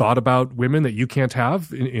have thought about women that you can't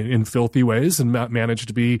have in filthy ways, and managed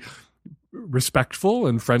to be respectful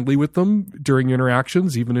and friendly with them during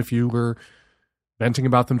interactions, even if you were venting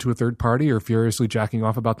about them to a third party or furiously jacking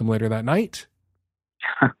off about them later that night.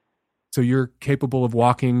 So you're capable of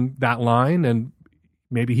walking that line, and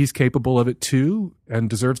maybe he's capable of it too and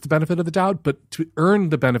deserves the benefit of the doubt. But to earn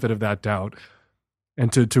the benefit of that doubt,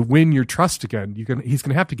 And to win your trust again, he's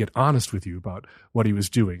going to have to get honest with you about what he was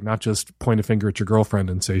doing, not just point a finger at your girlfriend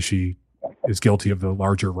and say she is guilty of the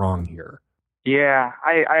larger wrong here. Yeah,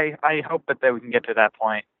 I hope that we can get to that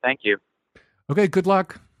point. Thank you. Okay, good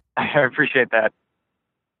luck. I appreciate that.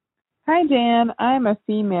 Hi, Dan. I'm a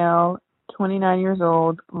female, 29 years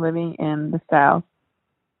old, living in the South.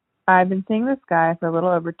 I've been seeing this guy for a little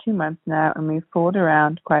over 2 months now, and we've fooled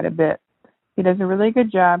around quite a bit. He does a really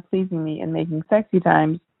good job pleasing me and making sexy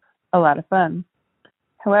times a lot of fun.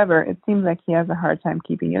 However, it seems like he has a hard time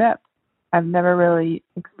keeping it up. I've never really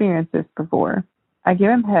experienced this before. I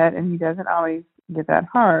give him head, and he doesn't always get that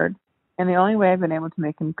hard, and the only way I've been able to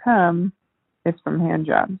make him come is from hand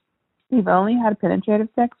jobs. We've only had penetrative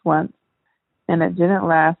sex once, and it didn't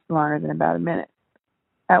last longer than about a minute.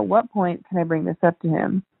 At what point can I bring this up to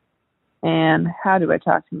him, and how do I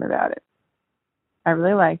talk to him about it? I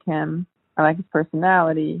really like him. I like his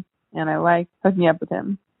personality, and I like hooking up with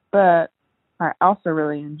him. But I also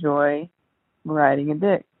really enjoy riding a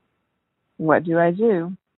dick. What do I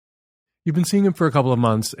do? You've been seeing him for a couple of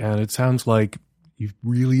months, and it sounds like you've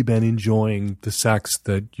really been enjoying the sex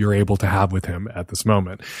that you're able to have with him at this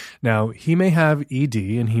moment. Now, he may have ED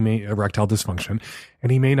and he may erectile dysfunction,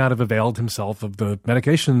 and he may not have availed himself of the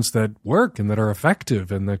medications that work and that are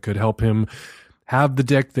effective and that could help him have the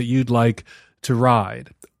dick that you'd like to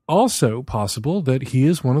ride. Also possible that he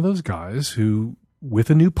is one of those guys who,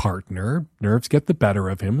 with a new partner, nerves get the better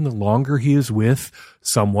of him, and the longer he is with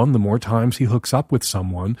someone, the more times he hooks up with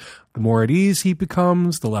someone, the more at ease he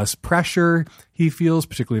becomes, the less pressure he feels,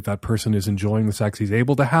 particularly if that person is enjoying the sex he's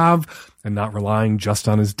able to have and not relying just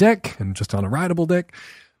on his dick and just on a rideable dick.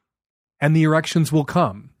 And the erections will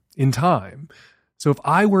come in time. So if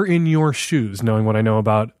I were in your shoes, knowing what I know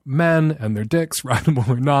about men and their dicks, rideable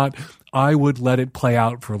or not, I would let it play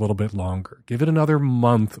out for a little bit longer. Give it another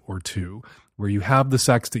month or two where you have the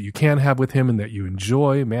sex that you can have with him and that you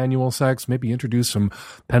enjoy, manual sex, maybe introduce some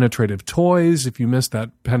penetrative toys if you miss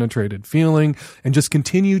that penetrated feeling, and just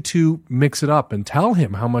continue to mix it up and tell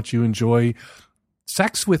him how much you enjoy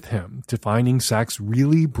sex with him, defining sex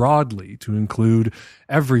really broadly to include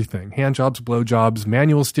everything: handjobs, blowjobs,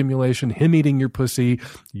 manual stimulation, him eating your pussy,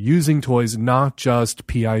 using toys, not just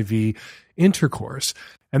PIV intercourse.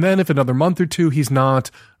 And then if another month or two he's not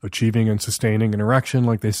achieving and sustaining an erection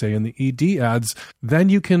like they say in the ED ads, then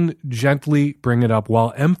you can gently bring it up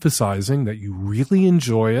while emphasizing that you really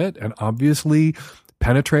enjoy it. And obviously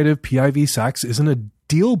penetrative PIV sex isn't a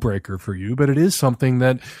deal breaker for you, but it is something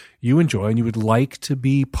that you enjoy and you would like to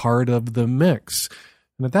be part of the mix.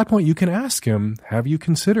 And at that point you can ask him, have you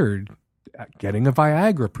considered getting a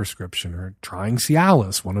Viagra prescription or trying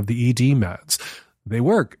Cialis, one of the ED meds? They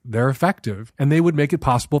work, they're effective, and they would make it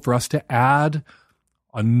possible for us to add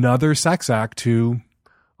another sex act to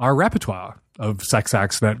our repertoire of sex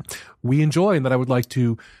acts that we enjoy and that I would like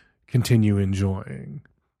to continue enjoying.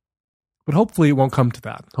 But hopefully it won't come to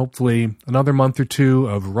that. Hopefully another month or two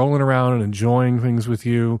of rolling around and enjoying things with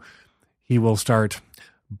you, he will start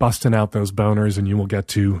busting out those boners and you will get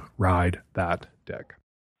to ride that dick.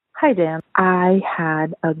 Hi, Dan. I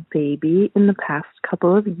had a baby in the past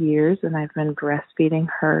couple of years, and I've been breastfeeding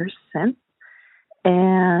her since.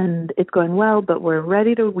 And it's going well, but we're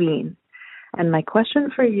ready to wean. And my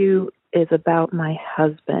question for you is about my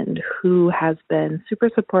husband, who has been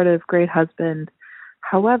super supportive, great husband.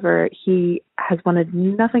 However, he has wanted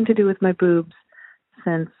nothing to do with my boobs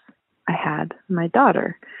since I had my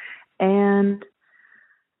daughter. And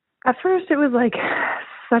at first it was like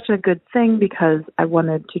such a good thing because I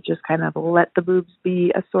wanted to just kind of let the boobs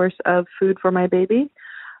be a source of food for my baby.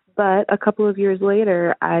 But a couple of years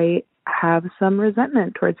later, I have some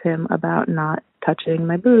resentment towards him about not touching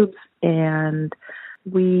my boobs. And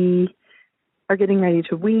we are getting ready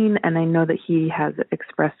to wean, and I know that he has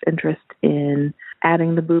expressed interest in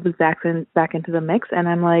adding the boobs back into the mix. And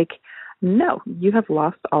I'm like, no, you have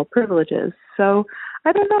lost all privileges. So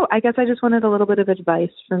I don't know. I guess I just wanted a little bit of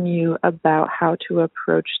advice from you about how to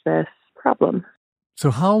approach this problem.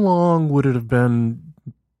 So how long would it have been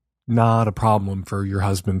not a problem for your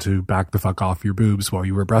husband to back the fuck off your boobs while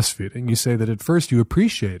you were breastfeeding? You say that at first you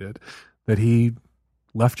appreciated that he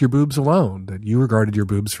left your boobs alone, that you regarded your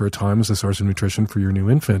boobs for a time as a source of nutrition for your new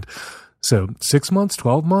infant. So 6 months,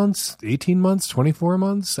 12 months, 18 months, 24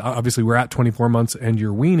 months. Obviously, we're at 24 months and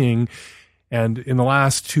you're weaning. And in the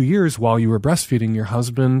last 2 years, while you were breastfeeding, your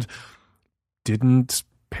husband didn't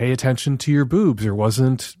pay attention to your boobs or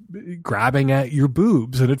wasn't grabbing at your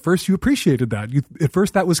boobs. And at first you appreciated that. At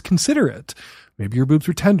first that was considerate. Maybe your boobs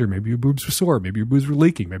were tender. Maybe your boobs were sore. Maybe your boobs were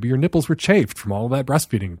leaking. Maybe your nipples were chafed from all of that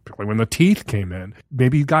breastfeeding, particularly when the teeth came in.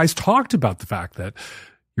 Maybe you guys talked about the fact that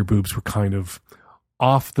your boobs were kind of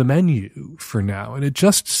off the menu for now. And it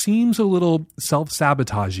just seems a little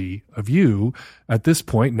self-sabotagey of you at this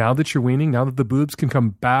point, now that you're weaning, now that the boobs can come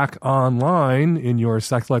back online in your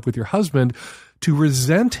sex life with your husband, to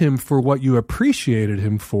resent him for what you appreciated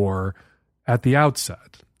him for at the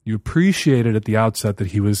outset. You appreciated at the outset that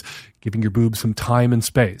he was giving your boobs some time and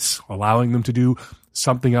space, allowing them to do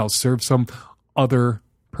something else, serve some other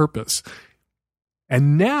purpose.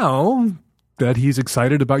 And now that he's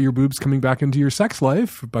excited about your boobs coming back into your sex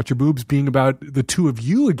life, about your boobs being about the two of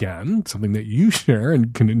you again, something that you share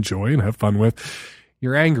and can enjoy and have fun with,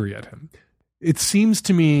 you're angry at him. It seems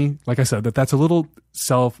to me, like I said, that that's a little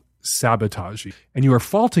self-sabotagey. And you are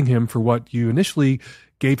faulting him for what you initially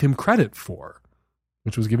gave him credit for,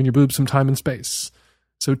 which was giving your boobs some time and space.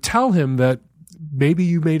 So tell him that maybe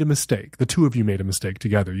you made a mistake. The two of you made a mistake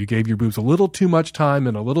together. You gave your boobs a little too much time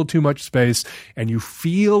and a little too much space, and you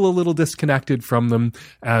feel a little disconnected from them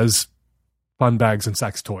as fun bags and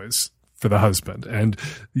sex toys for the husband. And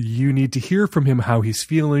you need to hear from him how he's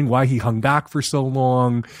feeling, why he hung back for so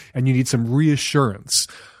long, and you need some reassurance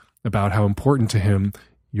about how important to him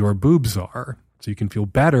your boobs are, so you can feel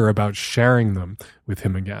better about sharing them with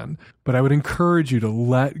him again. But I would encourage you to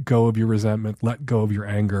let go of your resentment, let go of your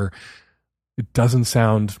anger. It doesn't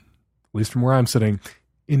sound, at least from where I'm sitting,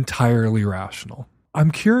 entirely rational.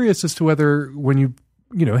 I'm curious as to whether when you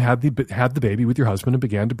had the baby with your husband and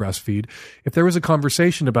began to breastfeed, if there was a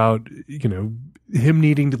conversation about, him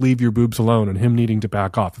needing to leave your boobs alone and him needing to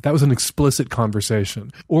back off, if that was an explicit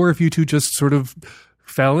conversation, or if you two just sort of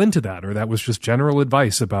fell into that, or that was just general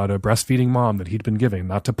advice about a breastfeeding mom that he'd been giving,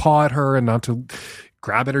 not to paw at her and not to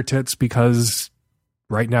grab at her tits because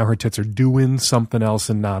right now her tits are doing something else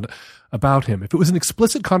and not about him. If it was an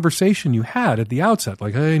explicit conversation you had at the outset,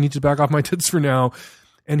 like, hey, I need to back off my tits for now,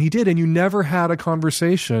 and he did, and you never had a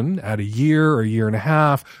conversation at a year or a year and a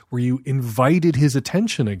half where you invited his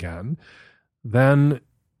attention again, then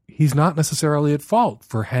he's not necessarily at fault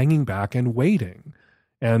for hanging back and waiting.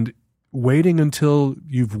 And waiting until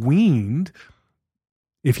you've weaned,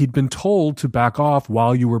 if he'd been told to back off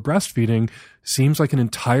while you were breastfeeding, seems like an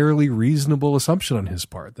entirely reasonable assumption on his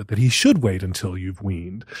part, that he should wait until you've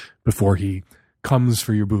weaned before he comes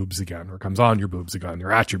for your boobs again, or comes on your boobs again,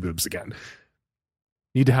 or at your boobs again.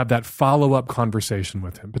 You need to have that follow-up conversation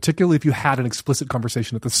with him, particularly if you had an explicit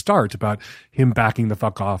conversation at the start about him backing the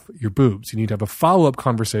fuck off your boobs. You need to have a follow-up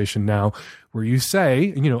conversation now where you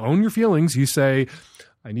say, own your feelings. You say,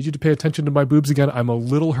 I need you to pay attention to my boobs again. I'm a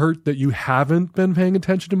little hurt that you haven't been paying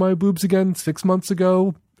attention to my boobs again 6 months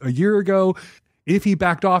ago, a year ago. If he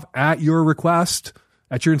backed off at your request,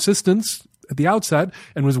 at your insistence at the outset,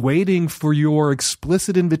 and was waiting for your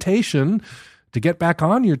explicit invitation to get back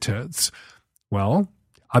on your tits, well,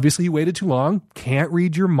 obviously he waited too long, can't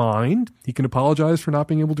read your mind. He can apologize for not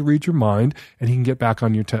being able to read your mind, and he can get back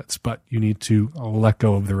on your tits, but you need to let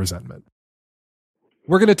go of the resentment.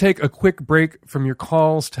 We're going to take a quick break from your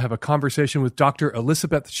calls to have a conversation with Dr.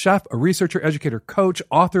 Elisabeth Sheff, a researcher, educator, coach,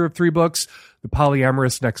 author of 3 books, The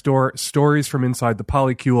Polyamorous Next Door, Stories from Inside the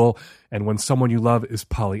Polycule, and When Someone You Love is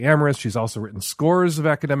Polyamorous. She's also written scores of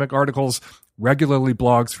academic articles, regularly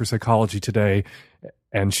blogs for Psychology Today,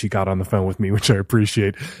 and she got on the phone with me, which I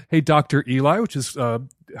appreciate. Hey, Dr. Eli, which is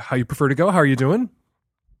how you prefer to go. How are you doing?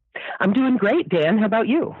 I'm doing great, Dan. How about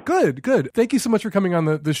you? Good. Thank you so much for coming on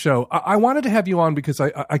the show. I wanted to have you on because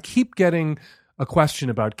I keep getting a question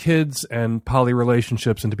about kids and poly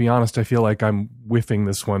relationships, and to be honest, I feel like I'm whiffing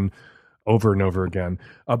this one over and over again.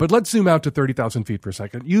 But let's zoom out to 30,000 feet for a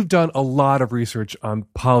second. You've done a lot of research on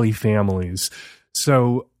poly families.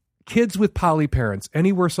 So kids with poly parents,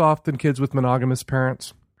 any worse off than kids with monogamous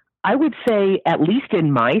parents? I would say, at least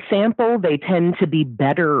in my sample, they tend to be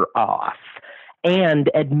better off. And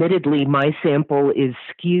admittedly, my sample is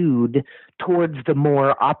skewed towards the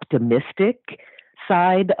more optimistic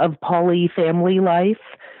side of poly family life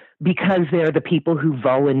because they're the people who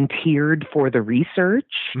volunteered for the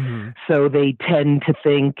research. Mm-hmm. So they tend to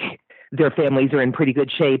think their families are in pretty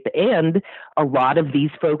good shape. And a lot of these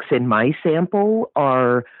folks in my sample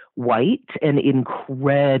are white and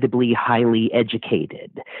incredibly highly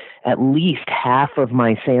educated. At least half of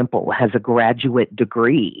my sample has a graduate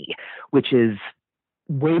degree, which is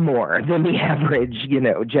way more than the average,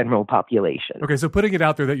 general population. Okay, so putting it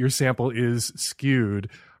out there that your sample is skewed,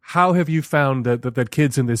 how have you found that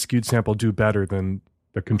kids in this skewed sample do better than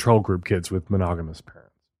the control group kids with monogamous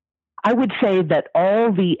parents? I would say that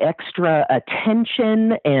all the extra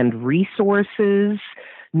attention and resources,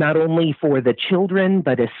 not only for the children,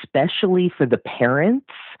 but especially for the parents,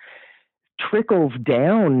 trickles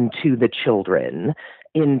down to the children.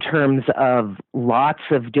 in terms of lots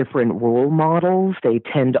of different role models. They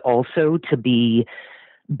tend also to be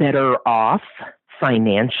better off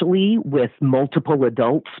financially with multiple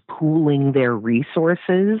adults pooling their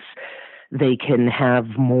resources. They can have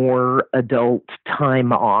more adult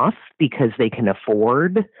time off because they can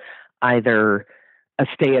afford either a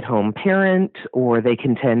stay-at-home parent, or they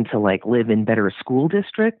can tend to like live in better school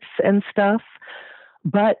districts and stuff.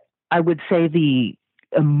 But I would say the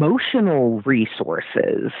emotional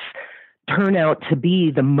resources turn out to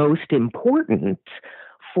be the most important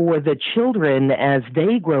for the children as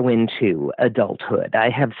they grow into adulthood. I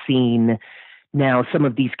have seen now some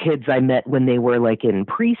of these kids I met when they were like in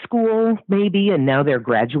preschool maybe, and now they're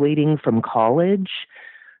graduating from college,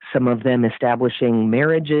 some of them establishing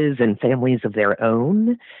marriages and families of their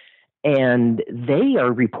own. And they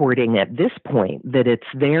are reporting at this point that it's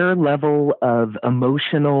their level of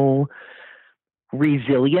emotional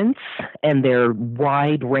resilience and their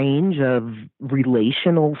wide range of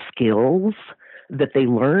relational skills that they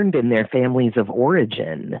learned in their families of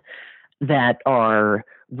origin that are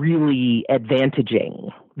really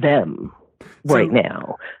advantaging them right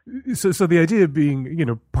now. So the idea of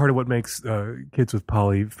being, part of what makes kids with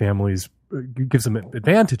poly families gives them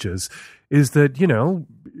advantages is that,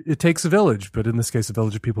 it takes a village, but in this case, a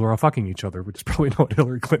village of people who are all fucking each other, which is probably not what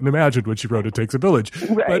Hillary Clinton imagined when she wrote It Takes a Village.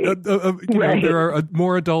 Right. But, there are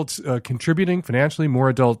more adults contributing financially, more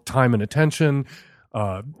adult time and attention,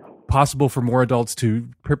 possible for more adults to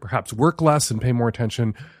perhaps work less and pay more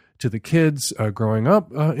attention to the kids growing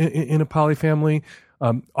up in a poly family.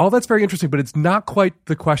 All that's very interesting, but it's not quite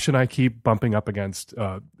the question I keep bumping up against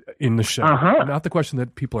in the show. Not the question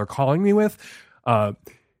that people are calling me with.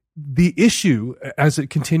 The issue, as it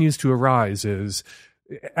continues to arise, is,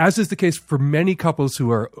 as is the case for many couples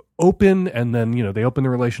who are open, and then they open the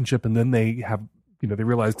relationship, and then they have they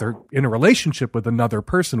realize they're in a relationship with another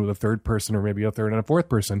person, with a third person, or maybe a third and a fourth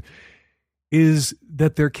person, is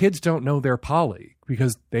that their kids don't know they're poly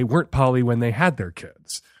because they weren't poly when they had their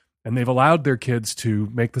kids. And they've allowed their kids to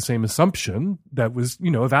make the same assumption that was,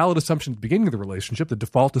 a valid assumption at the beginning of the relationship. The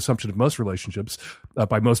default assumption of most relationships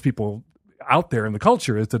by most people out there in the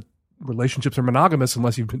culture is that relationships are monogamous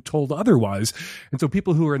unless you've been told otherwise. And so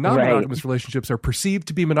people who are in non-monogamous relationships are perceived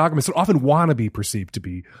to be monogamous and often want to be perceived to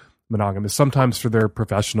be monogamous, sometimes for their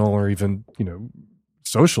professional or even,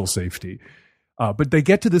 social safety. But they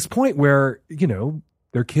get to this point where,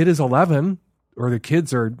 their kid is 11 or their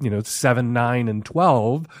kids are, 7, 9, and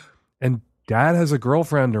 12, and dad has a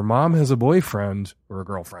girlfriend or mom has a boyfriend or a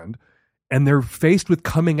girlfriend, and they're faced with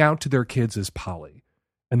coming out to their kids as poly,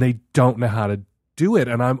 and they don't know how to do it.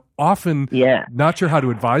 And I'm often not sure how to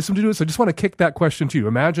advise them to do it. So I just want to kick that question to you.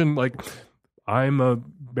 Imagine, like, I'm a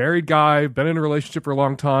married guy, been in a relationship for a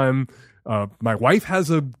long time. My wife has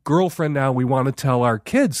a girlfriend now. We want to tell our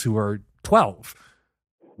kids who are 12.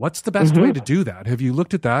 What's the best way to do that? Have you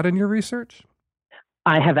looked at that in your research?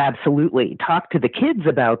 I have absolutely talked to the kids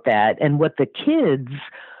about that. And what the kids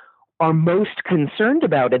are most concerned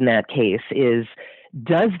about in that case is,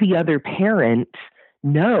 does the other parent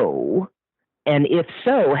know? And if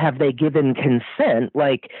so, have they given consent?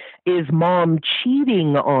 Like, is mom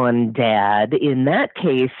cheating on dad? In that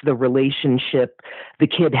case, the relationship, the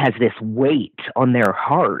kid has this weight on their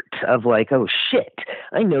heart of like, oh shit,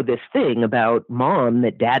 I know this thing about mom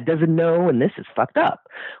that dad doesn't know, and this is fucked up.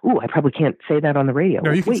 Ooh, I probably can't say that on the radio.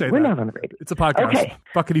 No, you can say that. We're not on the radio. It's a podcast. Okay.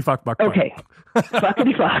 Fuckity fuck buck. Okay.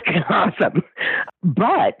 Fuckity fuck. Awesome.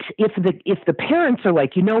 But if the parents are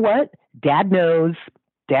like, you know what? Dad knows.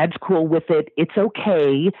 Dad's cool with it. It's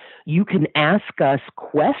okay. You can ask us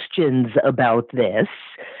questions about this.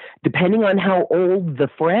 Depending on how old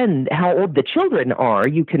the children are,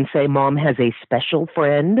 you can say mom has a special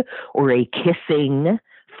friend or a kissing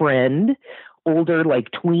friend. Older,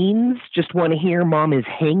 like tweens, just want to hear mom is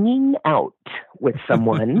hanging out with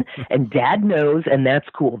someone and dad knows, and that's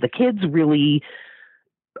cool. The kids really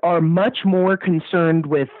are much more concerned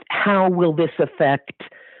with how will this affect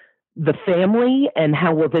the family and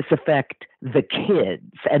how will this affect the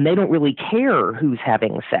kids, and they don't really care who's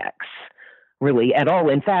having sex really at all.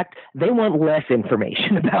 In fact, they want less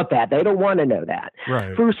information about that. They don't want to know that.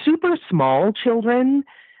 Right. For super small children,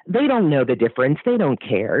 they don't know the difference. They don't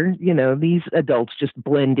care. These adults just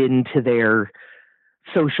blend into their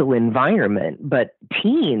social environment. But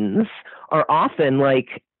teens are often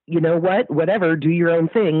like, you know what, whatever, do your own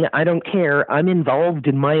thing. I don't care. I'm involved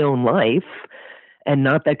in my own life and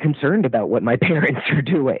not that concerned about what my parents are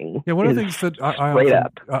doing. Yeah, one of the things that I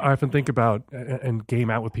often think about and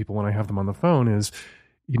game out with people when I have them on the phone is,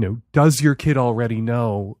 does your kid already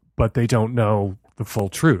know, but they don't know the full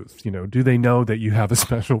truth? Do they know that you have a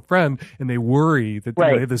special friend, and they worry that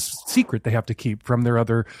they have this secret they have to keep from their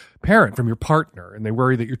other parent, from your partner, and they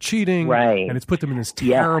worry that you're cheating, and it's put them in this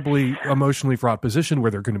terribly emotionally fraught position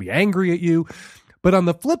where they're going to be angry at you. But on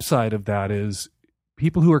the flip side of that is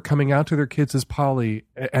people who are coming out to their kids as poly,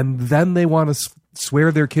 and then they want to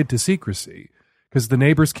swear their kid to secrecy because the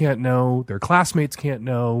neighbors can't know, their classmates can't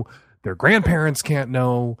know, their grandparents can't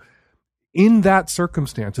know. In that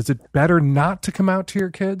circumstance, is it better not to come out to your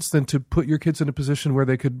kids than to put your kids in a position where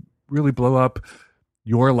they could really blow up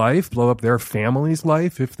your life, blow up their family's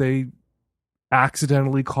life if they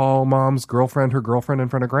accidentally call mom's girlfriend her girlfriend in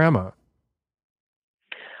front of grandma?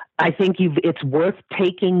 I think it's worth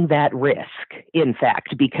taking that risk, in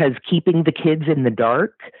fact, because keeping the kids in the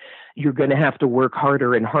dark, you're going to have to work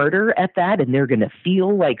harder and harder at that, and they're going to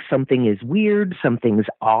feel like something is weird, something's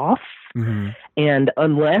off. Mm-hmm. And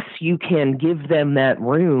unless you can give them that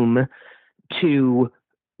room to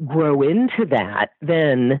grow into that,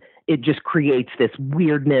 then it just creates this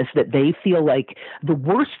weirdness that they feel like the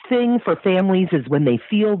worst thing for families is when the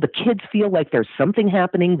kids feel like there's something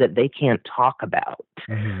happening that they can't talk about.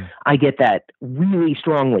 Mm-hmm. I get that really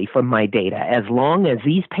strongly from my data. As long as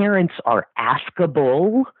these parents are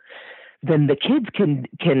askable, then the kids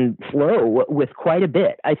can flow with quite a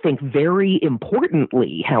bit. I think very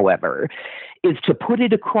importantly, however, is to put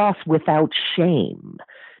it across without shame.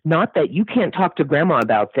 Not that you can't talk to grandma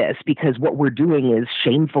about this because what we're doing is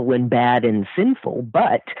shameful and bad and sinful,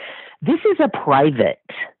 but this is a private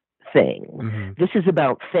thing. Mm-hmm. This is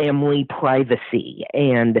about family privacy.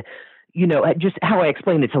 And just how I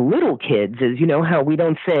explain it to little kids is, how we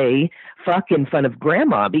don't say fuck in front of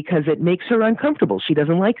grandma because it makes her uncomfortable. She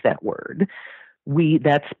doesn't like that word.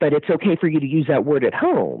 But it's okay for you to use that word at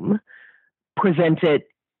home. Present it,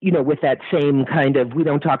 with that same kind of, we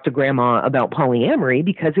don't talk to grandma about polyamory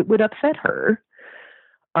because it would upset her.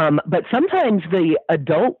 But sometimes the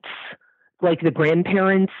adults, like the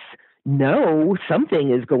grandparents, know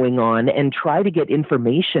something is going on and try to get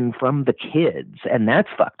information from the kids. And that's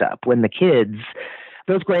fucked up when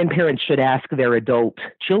those grandparents should ask their adult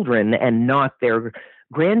children and not their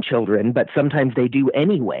grandchildren, but sometimes they do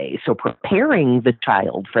anyway. So preparing the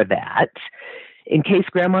child for that, in case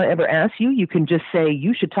grandma ever asks you, you can just say,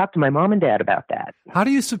 you should talk to my mom and dad about that. How do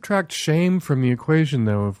you subtract shame from the equation,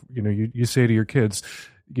 though? If you say to your kids,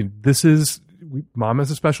 mom is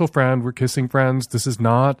a special friend, we're kissing friends, this is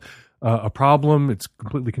not a problem. It's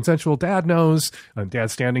completely consensual. Dad knows.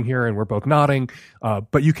 Dad's standing here and we're both nodding.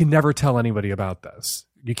 But you can never tell anybody about this.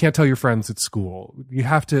 You can't tell your friends at school. You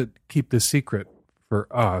have to keep this secret for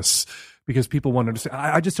us because people want to understand.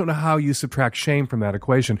 I just don't know how you subtract shame from that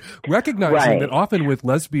equation. Recognizing that often with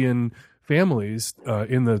lesbian families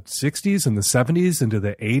in the 60s and the 70s into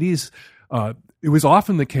the 80s, it was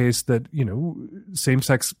often the case that,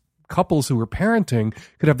 same-sex couples who were parenting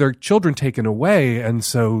could have their children taken away. And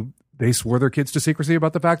so they swore their kids to secrecy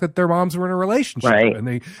about the fact that their moms were in a relationship, and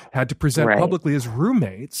they had to present publicly as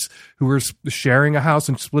roommates who were sharing a house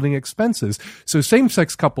and splitting expenses. So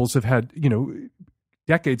same-sex couples have had,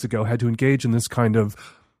 decades ago, had to engage in this kind of,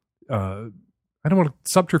 I don't want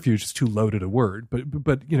subterfuge, it's too loaded a word,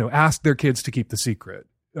 but ask their kids to keep the secret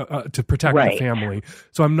to protect the family.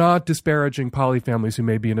 So I'm not disparaging poly families who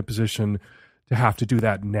may be in a position to have to do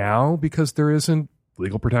that now because there isn't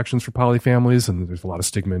legal protections for poly families and there's a lot of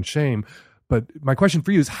stigma and shame. But my question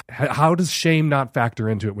for you is, how does shame not factor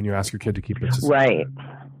into it when you ask your kid to keep it? Right.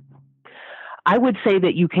 I would say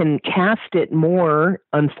that you can cast it more,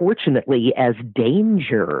 unfortunately, as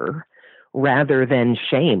danger rather than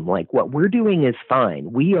shame. Like, what we're doing is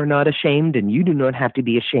fine. We are not ashamed and you do not have to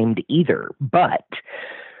be ashamed either. But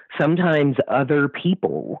sometimes other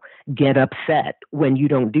people get upset when you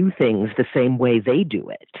don't do things the same way they do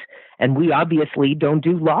it. And we obviously don't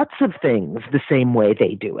do lots of things the same way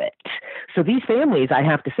they do it. So these families, I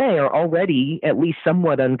have to say, are already at least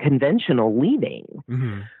somewhat unconventional leaning.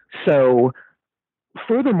 Mm-hmm. So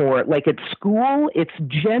furthermore, like at school, it's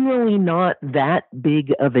generally not that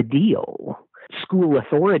big of a deal. School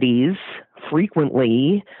authorities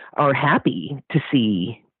frequently are happy to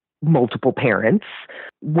see multiple parents.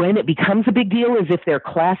 When it becomes a big deal is if their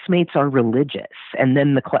classmates are religious, and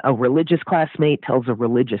then a religious classmate tells a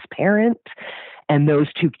religious parent, and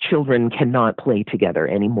those two children cannot play together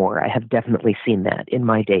anymore. I have definitely seen that in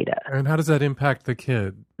my data. And how does that impact the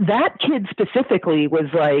kid? That kid specifically was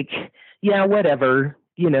like, yeah, whatever.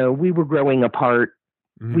 We were growing apart.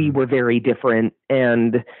 Mm. We were very different,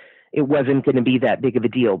 and it wasn't going to be that big of a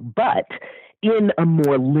deal. But in a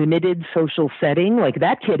more limited social setting, like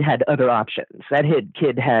that kid had other options. That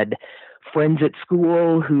kid had friends at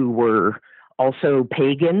school who were also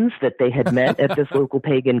pagans that they had met at this local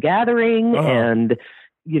pagan gathering. And,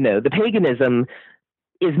 the paganism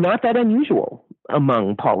is not that unusual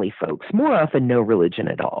among poly folks. More often, no religion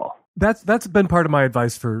at all. That's been part of my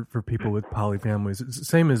advice for people with poly families. It's the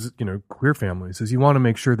same as, queer families, is you want to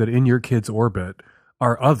make sure that in your kid's orbit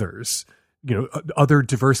are others, other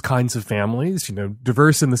diverse kinds of families,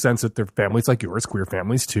 diverse in the sense that they're families like yours, queer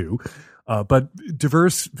families too, but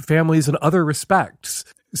diverse families in other respects,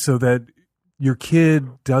 so that your kid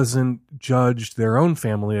doesn't judge their own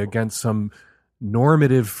family against some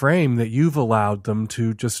normative frame that you've allowed them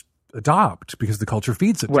to just adopt because the culture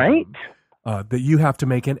feeds it to them. That you have to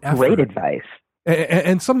make an effort. Great advice.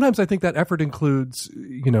 And sometimes I think that effort includes,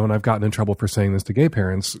 and I've gotten in trouble for saying this to gay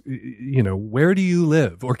parents, where do you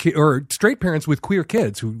live? Or straight parents with queer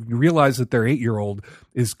kids who realize that their 8-year-old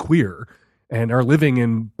is queer and are living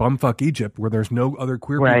in bumfuck Egypt where there's no other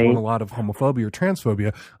queer people and a lot of homophobia or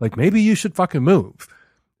transphobia. Like, maybe you should fucking move.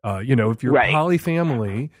 If you're a poly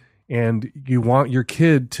family and you want your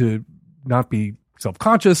kid to not be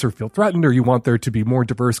self-conscious or feel threatened, or you want there to be more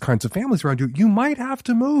diverse kinds of families around you, you might have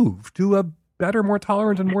to move to a better, more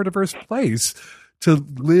tolerant, and more diverse place to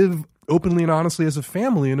live openly and honestly as a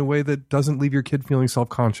family in a way that doesn't leave your kid feeling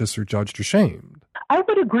self-conscious or judged or shamed. I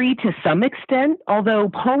would agree to some extent, although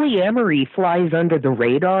polyamory flies under the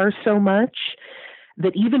radar so much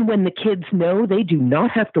that even when the kids know, they do not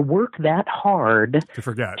have to work that hard to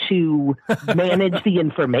forget to manage the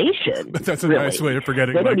information. That's a nice way of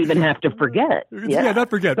forgetting. They don't even have to forget. Yeah, not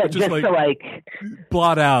forget, but just like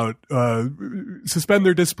blot out, suspend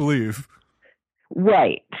their disbelief.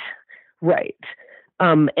 Right.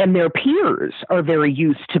 And their peers are very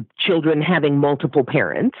used to children having multiple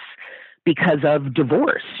parents because of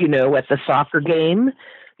divorce. At the soccer game,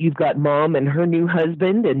 you've got mom and her new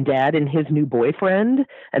husband and dad and his new boyfriend,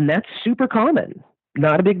 and that's super common.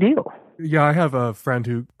 Not a big deal. Yeah, I have a friend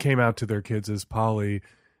who came out to their kids as poly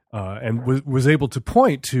and was able to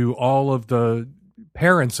point to all of the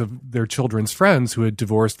parents of their children's friends who had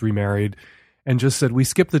divorced, remarried, and just said, we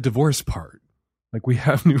skipped the divorce part. Like, we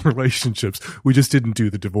have new relationships. We just didn't do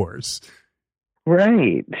the divorce.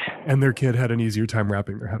 Right. And their kid had an easier time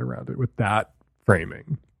wrapping their head around it with that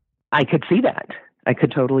framing. I could see that. I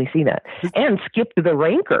could totally see that. And skipped the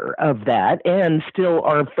rancor of that and still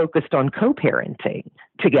are focused on co-parenting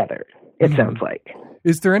together, it sounds like.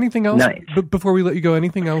 Is there anything else, before we let you go,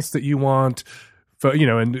 anything else that you want,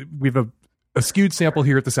 and we have a skewed sample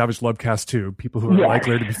here at the Savage Lovecast too, people who are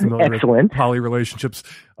likely to be familiar with poly relationships,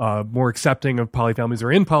 more accepting of poly families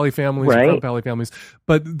or in poly families or from poly families.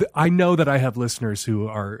 But I know that I have listeners who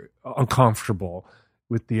are uncomfortable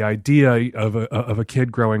with the idea of a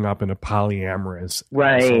kid growing up in a polyamorous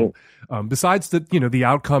household. Besides that, the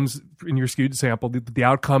outcomes in your skewed sample, the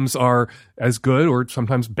outcomes are as good or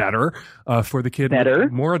sometimes better for the kid.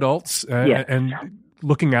 More adults and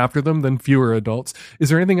looking after them than fewer adults. Is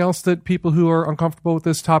there anything else that people who are uncomfortable with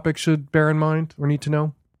this topic should bear in mind or need to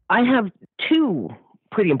know? I have two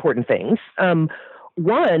pretty important things.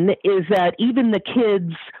 One is that even the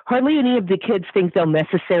kids, hardly any of the kids think they'll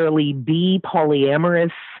necessarily be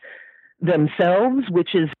polyamorous themselves,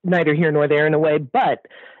 which is neither here nor there in a way, but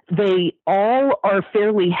they all are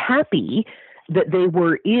fairly happy that they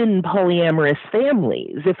were in polyamorous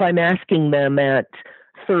families. If I'm asking them at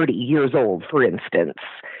 30 years old, for instance,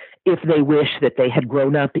 if they wish that they had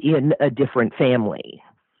grown up in a different family,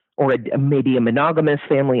 or maybe a monogamous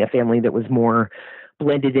family, a family that was more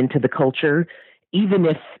blended into the culture, even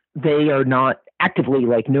if they are not actively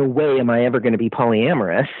like, no way am I ever going to be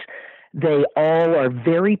polyamorous, they all are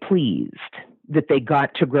very pleased that they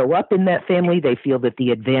got to grow up in that family. They feel that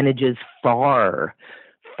the advantages far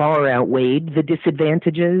outweighed the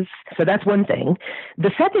disadvantages. So that's one thing. The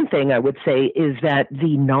second thing I would say is that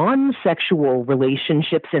the non-sexual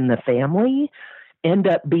relationships in the family end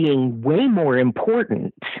up being way more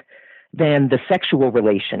important than the sexual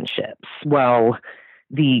relationships. Well,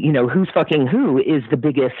 the, who's fucking who is the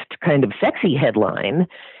biggest kind of sexy headline.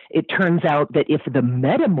 It turns out that if the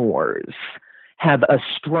metamors have a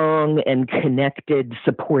strong and connected,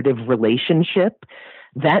 supportive relationship,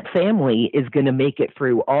 that family is going to make it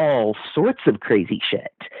through all sorts of crazy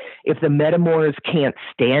shit. If the metamors can't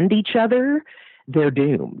stand each other, they're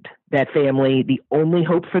doomed. That family, the only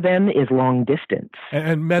hope for them is long distance.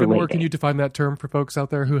 And metamor, can you define that term for folks out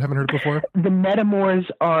there who haven't heard it before? The metamors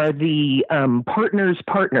are the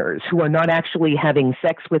partners who are not actually having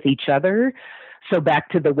sex with each other. So back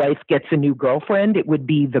to the wife gets a new girlfriend, it would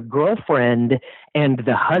be the girlfriend and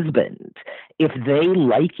the husband. If they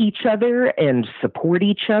like each other and support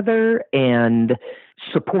each other and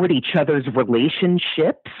support each other's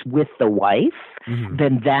relationships with the wife,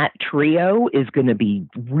 then that trio is going to be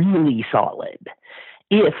really solid.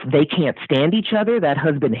 If they can't stand each other, that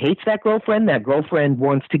husband hates that girlfriend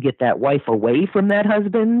wants to get that wife away from that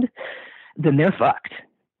husband, then they're fucked.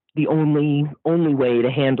 The only way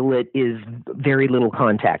to handle it is very little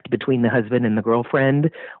contact between the husband and the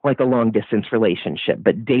girlfriend, like a long distance relationship.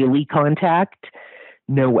 But daily contact,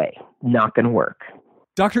 no way, not going to work.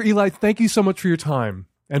 Dr. Eli, thank you so much for your time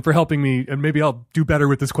and for helping me. And maybe I'll do better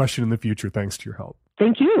with this question in the future, thanks to your help.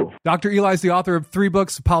 Thank you. Dr. Eli is the author of 3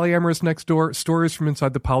 books, Polyamorous Next Door, Stories from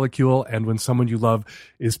Inside the Polycule, and When Someone You Love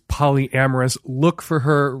is Polyamorous. Look for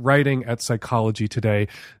her writing at Psychology Today.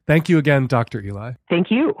 Thank you again, Dr. Eli. Thank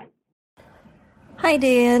you. Hi,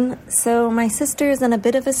 Dan. So my sister is in a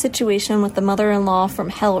bit of a situation with the mother-in-law from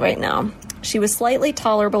hell right now. She was slightly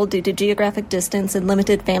tolerable due to geographic distance and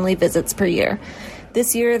limited family visits per year.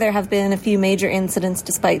 This year, there have been a few major incidents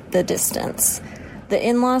despite the distance. The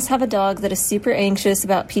in-laws have a dog that is super anxious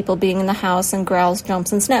about people being in the house and growls,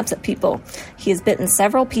 jumps, and snaps at people. He has bitten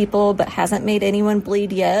several people, but hasn't made anyone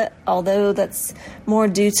bleed yet, although that's more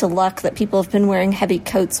due to luck that people have been wearing heavy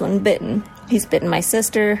coats when bitten. He's bitten my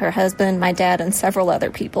sister, her husband, my dad, and several other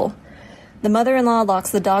people. The mother-in-law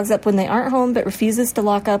locks the dogs up when they aren't home, but refuses to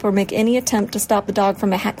lock up or make any attempt to stop the dog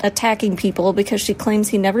from attacking people because she claims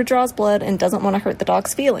he never draws blood and doesn't want to hurt the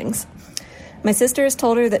dog's feelings. My sister has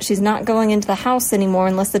told her that she's not going into the house anymore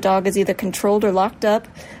unless the dog is either controlled or locked up,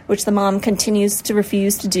 which the mom continues to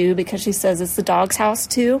refuse to do because she says it's the dog's house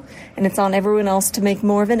too, and it's on everyone else to make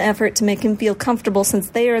more of an effort to make him feel comfortable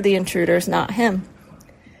since they are the intruders, not him.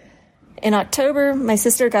 In October, my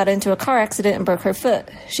sister got into a car accident and broke her foot.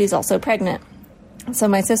 She's also pregnant. So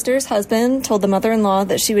my sister's husband told the mother-in-law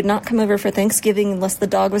that she would not come over for Thanksgiving unless the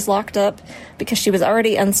dog was locked up because she was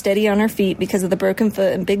already unsteady on her feet because of the broken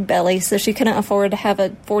foot and big belly, so she couldn't afford to have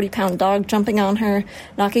a 40-pound dog jumping on her,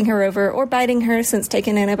 knocking her over, or biting her since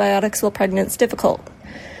taking antibiotics while pregnant is difficult.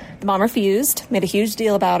 The mom refused, made a huge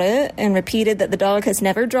deal about it, and repeated that the dog has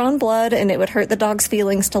never drawn blood and it would hurt the dog's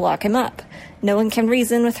feelings to lock him up. No one can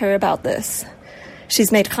reason with her about this.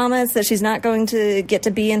 She's made comments that she's not going to get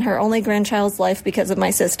to be in her only grandchild's life because of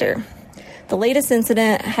my sister. The latest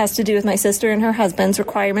incident has to do with my sister and her husband's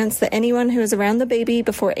requirements that anyone who is around the baby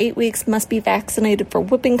before 8 weeks must be vaccinated for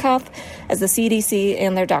whooping cough, as the CDC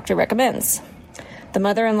and their doctor recommends. The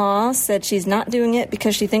mother-in-law said she's not doing it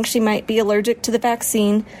because she thinks she might be allergic to the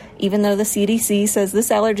vaccine, even though the CDC says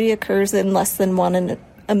this allergy occurs in less than 1 in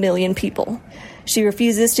a million people. She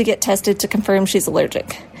refuses to get tested to confirm she's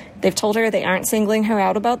allergic. They've told her they aren't singling her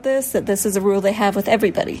out about this, that this is a rule they have with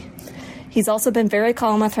everybody. He's also been very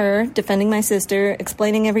calm with her, defending my sister,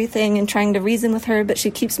 explaining everything and trying to reason with her, but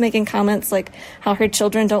she keeps making comments like how her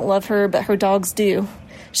children don't love her, but her dogs do.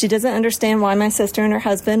 She doesn't understand why my sister and her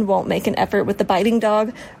husband won't make an effort with the biting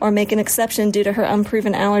dog or make an exception due to her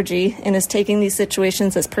unproven allergy, and is taking these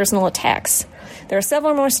situations as personal attacks. There are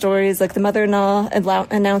several more stories, like the mother-in-law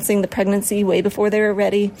announcing the pregnancy way before they were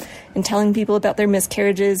ready and telling people about their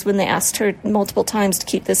miscarriages when they asked her multiple times to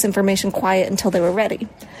keep this information quiet until they were ready.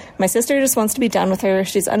 My sister just wants to be done with her.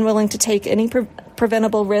 She's unwilling to take any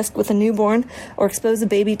preventable risk with a newborn or expose a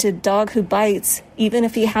baby to a dog who bites, even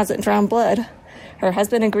if he hasn't drawn blood. Her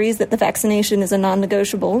husband agrees that the vaccination is a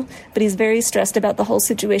non-negotiable, but he's very stressed about the whole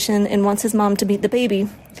situation and wants his mom to meet the baby.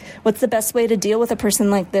 What's the best way to deal with a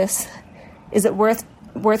person like this? Is it worth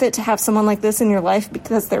it to have someone like this in your life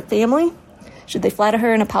because they're family? Should they flatter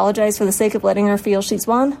her and apologize for the sake of letting her feel she's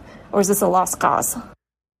won? Or is this a lost cause?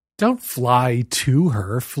 Don't fly to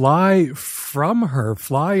her. Fly from her.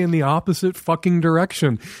 Fly in the opposite fucking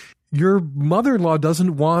direction. Your mother-in-law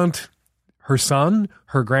doesn't want her son,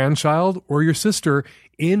 her grandchild, or your sister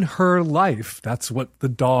in her life. That's what the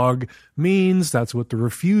dog means. That's what the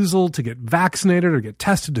refusal to get vaccinated or get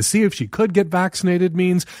tested to see if she could get vaccinated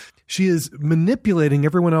means. She is manipulating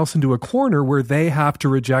everyone else into a corner where they have to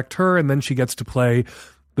reject her, and then she gets to play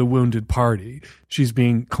the wounded party. She's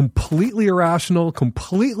being completely irrational,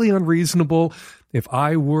 completely unreasonable. If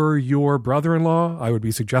I were your brother-in-law, I would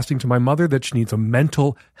be suggesting to my mother that she needs a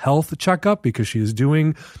mental health checkup because she is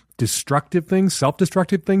doing destructive things,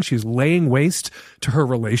 self-destructive things. She's laying waste to her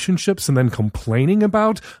relationships and then complaining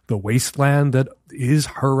about the wasteland that is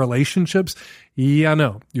her relationships. Yeah,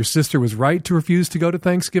 no, your sister was right to refuse to go to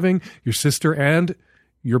Thanksgiving. Your sister and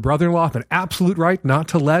your brother-in-law have an absolute right not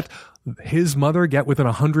to let his mother get within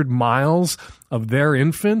 100 miles of their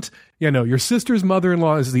infant. Yeah, no, your sister's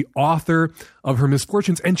mother-in-law is the author of her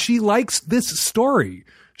misfortunes, and she likes this story.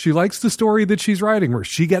 She likes the story that she's writing where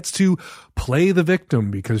she gets to play the victim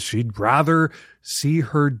because she'd rather see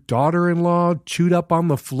her daughter-in-law chewed up on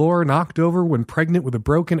the floor, knocked over when pregnant with a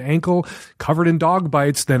broken ankle, covered in dog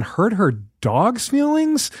bites, than hurt her dog's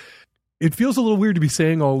feelings. It feels a little weird to be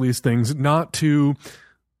saying all these things, not to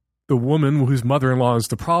the woman whose mother-in-law is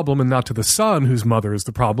the problem and not to the son whose mother is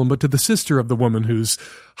the problem, but to the sister of the woman whose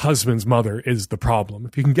husband's mother is the problem.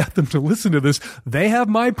 If you can get them to listen to this, they have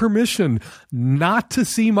my permission not to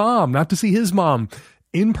see mom, not to see his mom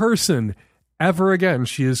in person ever again.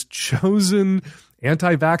 She has chosen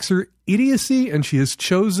anti-vaxxer idiocy, and she has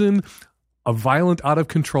chosen a violent,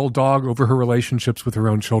 out-of-control dog over her relationships with her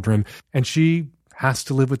own children, and she has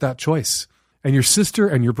to live with that choice. And your sister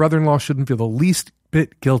and your brother-in-law shouldn't feel the least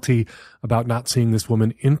bit guilty about not seeing this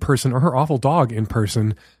woman in person or her awful dog in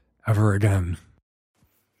person ever again.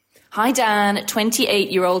 Hi, Dan,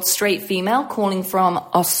 28-year-old straight female calling from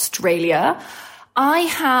Australia. I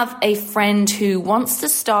have a friend who wants to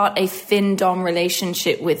start a fin-dom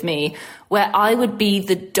relationship with me where I would be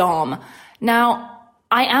the dom. Now,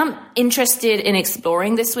 I am interested in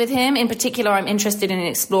exploring this with him. In particular, I'm interested in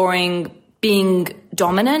exploring being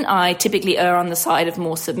dominant. I typically err on the side of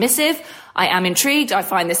more submissive. I am intrigued. I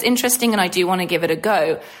find this interesting, and I do want to give it a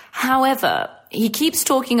go. However, he keeps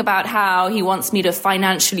talking about how he wants me to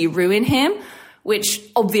financially ruin him, which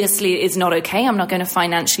obviously is not okay. I'm not going to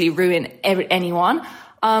financially ruin anyone.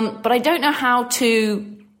 But I don't know how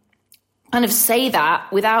to kind of say that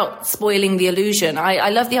without spoiling the illusion. I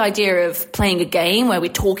love the idea of playing a game where we're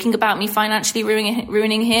talking about me financially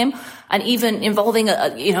ruining him, and even involving a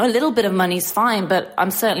little bit of money is fine, but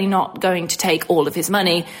I'm certainly not going to take all of his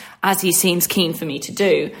money, as he seems keen for me to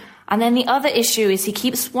do. And then the other issue is he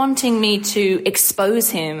keeps wanting me to expose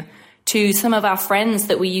him to some of our friends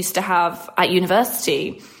that we used to have at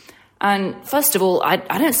university. And first of all, I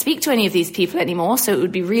don't speak to any of these people anymore, so it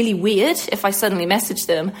would be really weird if I suddenly messaged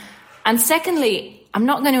them. And secondly, I'm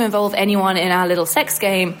not going to involve anyone in our little sex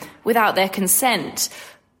game without their consent.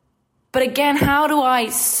 But again, how do I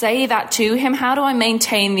say that to him? How do I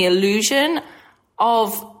maintain the illusion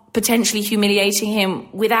of potentially humiliating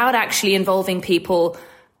him without actually involving people,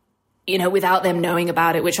 without them knowing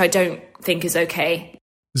about it, which I don't think is okay?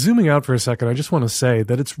 Zooming out for a second, I just want to say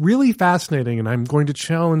that it's really fascinating, and I'm going to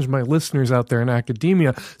challenge my listeners out there in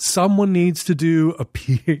academia. Someone needs to do a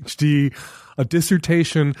PhD, a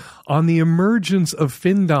dissertation on the emergence of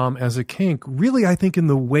findom as a kink, really, I think, in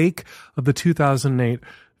the wake of the 2008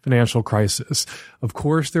 financial crisis. Of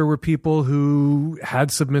course, there were people who had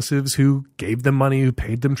submissives who gave them money, who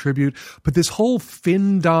paid them tribute, but this whole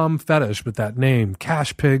findom fetish with that name,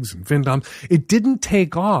 cash pigs and findom, it didn't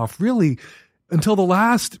take off really until the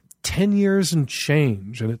last 10 years and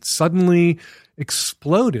change, and it suddenly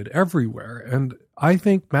exploded everywhere. And I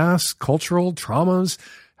think mass cultural traumas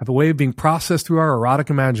have a way of being processed through our erotic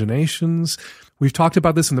imaginations. We've talked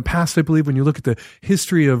about this in the past, I believe, when you look at the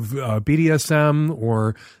history of BDSM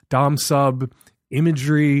or dom-sub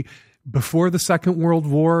imagery. Before the Second World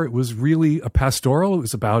War, it was really a pastoral. It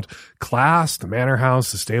was about class, the manor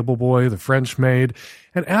house, the stable boy, the French maid.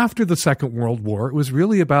 And after the Second World War, it was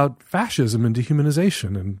really about fascism and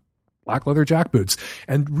dehumanization and black leather jackboots.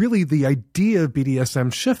 And really the idea of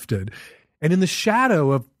BDSM shifted. And in the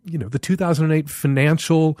shadow of, the 2008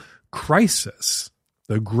 financial crisis,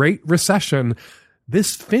 the Great Recession,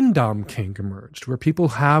 this findom kink emerged, where people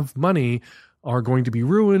have money are going to be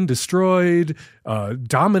ruined, destroyed,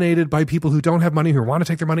 dominated by people who don't have money, who want to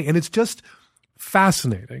take their money. And it's just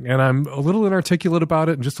fascinating. And I'm a little inarticulate about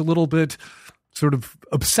it and just a little bit sort of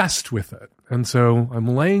obsessed with it. And so I'm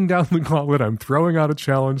laying down the gauntlet. I'm throwing out a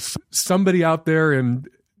challenge. Somebody out there in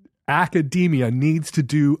academia needs to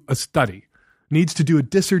do a study, needs to do a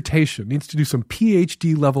dissertation, needs to do some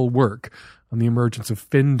PhD level work on the emergence of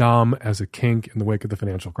findom as a kink in the wake of the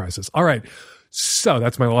financial crisis. All right. So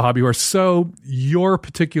that's my little hobby horse. So your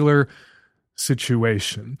particular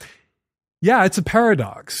situation. Yeah, it's a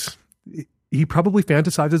paradox. He probably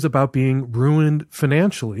fantasizes about being ruined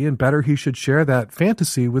financially, and better he should share that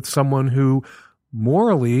fantasy with someone who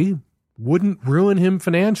morally wouldn't ruin him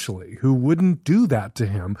financially, who wouldn't do that to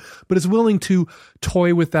him, but is willing to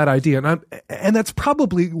toy with that idea. And that's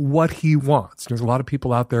probably what he wants. There's a lot of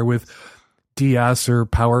people out there with DS or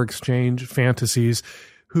power exchange fantasies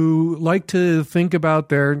who like to think about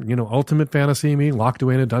their, ultimate fantasy, being locked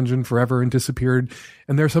away in a dungeon forever and disappeared.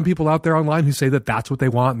 And there are some people out there online who say that that's what they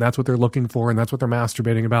want and that's what they're looking for and that's what they're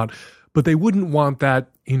masturbating about. But they wouldn't want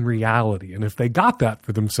that in reality. And if they got that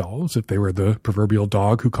for themselves, if they were the proverbial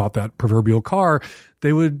dog who caught that proverbial car,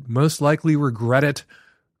 they would most likely regret it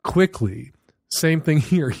quickly. Same thing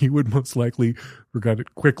here. He would most likely regret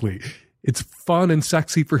it quickly. It's fun and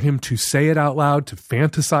sexy for him to say it out loud, to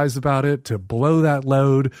fantasize about it, to blow that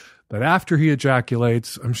load. But after he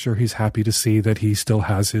ejaculates, I'm sure he's happy to see that he still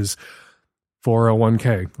has his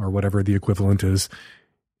 401k or whatever the equivalent is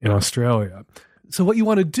in Australia. So what you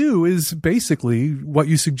want to do is basically what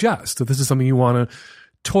you suggest, that this is something you want to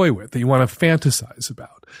toy with, that you want to fantasize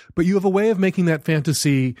about. But you have a way of making that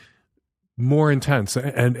fantasy more intense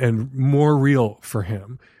and more real for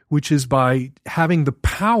him, which is by having the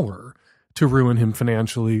power to ruin him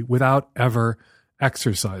financially without ever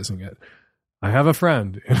exercising it. I have a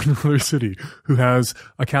friend in another city who has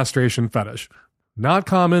a castration fetish. Not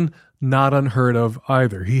common, not unheard of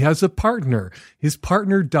either. He has a partner. His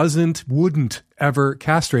partner wouldn't ever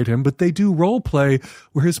castrate him, but they do role play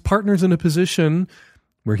where his partner's in a position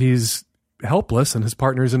where he's helpless and his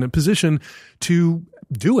partner's in a position to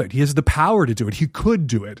do it. He has the power to do it. He could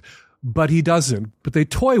do it, but he doesn't. But they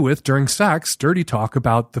toy with, during sex, dirty talk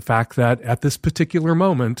about the fact that at this particular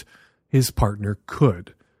moment, his partner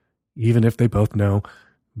could, even if they both know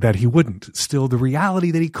that he wouldn't. Still, the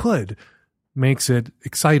reality that he could makes it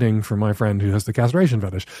exciting for my friend who has the castration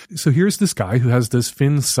fetish. So here's this guy who has this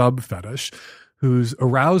fin sub fetish, who's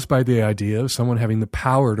aroused by the idea of someone having the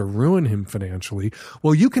power to ruin him financially.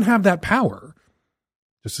 Well, you can have that power.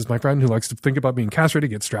 Just as my friend who likes to think about being castrated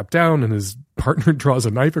gets strapped down and his partner draws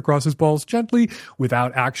a knife across his balls gently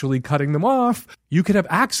without actually cutting them off, you could have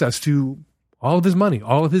access to all of his money,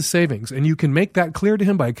 all of his savings, and you can make that clear to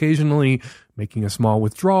him by occasionally making a small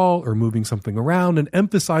withdrawal or moving something around and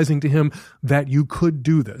emphasizing to him that you could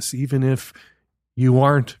do this, even if you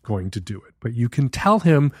aren't going to do it. But you can tell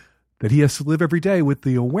him that he has to live every day with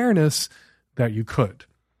the awareness that you could.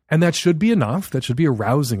 And that should be enough. That should be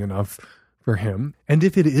arousing enough for him. And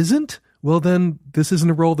if it isn't, well, then this isn't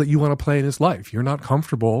a role that you want to play in his life. You're not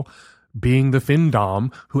comfortable being the fin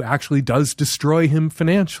dom who actually does destroy him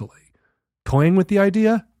financially. Toying with the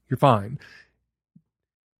idea, you're fine.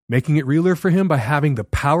 Making it realer for him by having the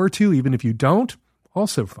power to, even if you don't,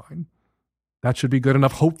 also fine. That should be good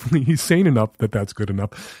enough. Hopefully he's sane enough that that's good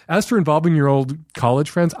enough. As for involving your old college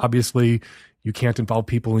friends, obviously you can't involve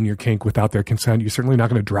people in your kink without their consent. You're certainly not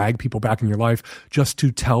going to drag people back in your life just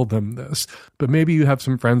to tell them this. But maybe you have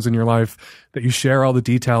some friends in your life that you share all the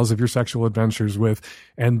details of your sexual adventures with,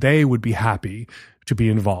 and they would be happy to be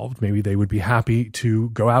involved. Maybe they would be happy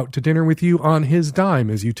to go out to dinner with you on his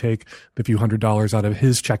dime as you take the few $100s out of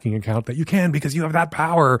his checking account that you can, because you have that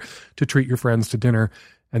power to treat your friends to dinner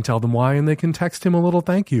and tell them why, and they can text him a little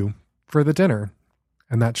thank you for the dinner.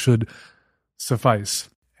 And that should suffice.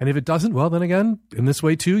 And if it doesn't, well, then again, in this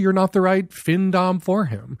way too, you're not the right fin dom for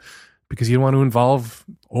him, because you don't want to involve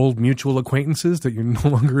old mutual acquaintances that you're no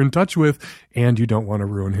longer in touch with, and you don't want to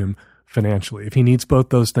ruin him financially. If he needs both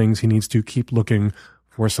those things, he needs to keep looking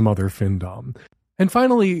for some other fin dom. And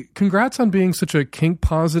finally, congrats on being such a kink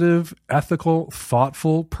positive, ethical,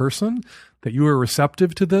 thoughtful person, that you were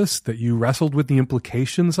receptive to this, that you wrestled with the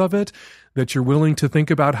implications of it, that you're willing to think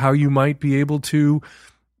about how you might be able to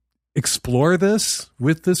explore this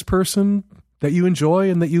with this person that you enjoy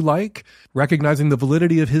and that you like, recognizing the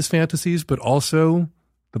validity of his fantasies, but also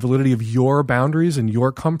the validity of your boundaries and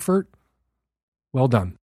your comfort. Well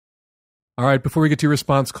done. All right, before we get to your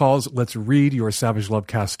response calls, let's read your Savage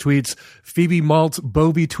Lovecast tweets. Phoebe Maltz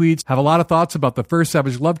Bovey tweets, have a lot of thoughts about the first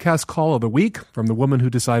Savage Lovecast call of the week from the woman who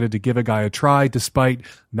decided to give a guy a try despite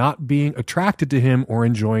not being attracted to him or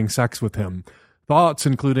enjoying sex with him. Thoughts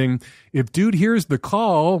including, if dude hears the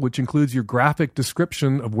call, which includes your graphic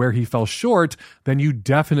description of where he fell short, then you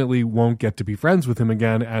definitely won't get to be friends with him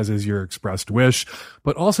again, as is your expressed wish.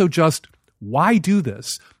 But also just, why do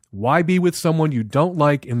this? Why be with someone you don't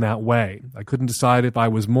like in that way? I couldn't decide if I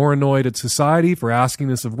was more annoyed at society for asking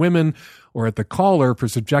this of women or at the caller for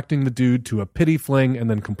subjecting the dude to a pity fling and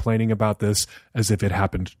then complaining about this as if it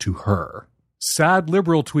happened to her. Sad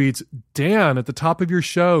Liberal tweets, Dan, at the top of your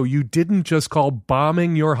show, you didn't just call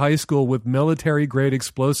bombing your high school with military-grade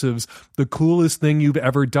explosives the coolest thing you've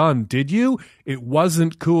ever done, did you? It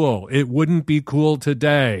wasn't cool. It wouldn't be cool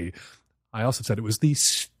today. I also said it was the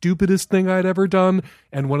stupidest thing I'd ever done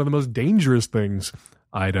and one of the most dangerous things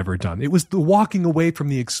I'd ever done. It was the walking away from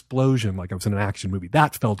the explosion like I was in an action movie.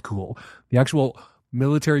 That felt cool. The actual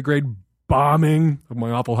military-grade bombing of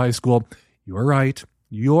my awful high school, you're right.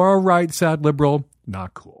 You're right, Sad Liberal.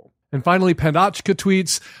 Not cool. And finally, Pandachka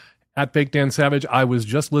tweets, at Fake Dan Savage, I was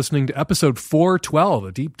just listening to episode 412,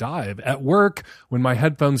 a deep dive, at work when my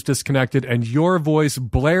headphones disconnected and your voice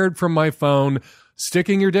blared from my phone,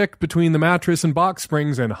 sticking your dick between the mattress and box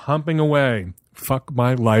springs and humping away. Fuck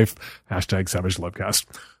my life. Hashtag Savage Lovecast.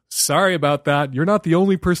 Sorry about that. You're not the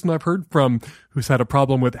only person I've heard from who's had a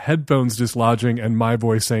problem with headphones dislodging and my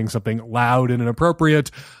voice saying something loud and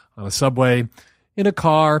inappropriate on a subway, in a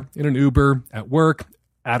car, in an Uber, at work,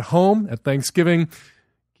 at home, at Thanksgiving.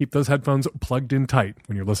 Keep those headphones plugged in tight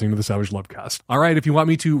when you're listening to the Savage Lovecast. All right, if you want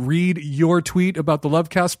me to read your tweet about the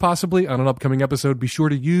Lovecast possibly on an upcoming episode, be sure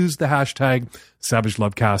to use the hashtag Savage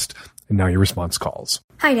Lovecast. And now your response calls.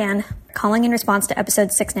 Hi, Dan. Calling in response to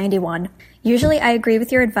episode 691. Usually I agree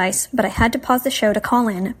with your advice, but I had to pause the show to call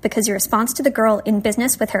in because your response to the girl in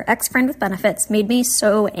business with her ex-friend with benefits made me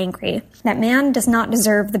so angry. That man does not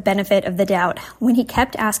deserve the benefit of the doubt. When he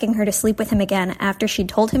kept asking her to sleep with him again after she'd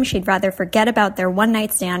told him she'd rather forget about their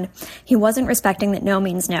one-night stand, he wasn't respecting that no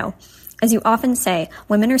means no. As you often say,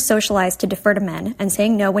 women are socialized to defer to men, and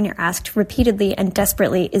saying no when you're asked repeatedly and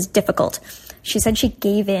desperately is difficult. She said she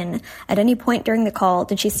gave in. At any point during the call,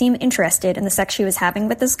 did she seem interested in the sex she was having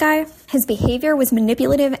with this guy? His behavior was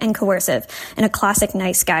manipulative and coercive, in a classic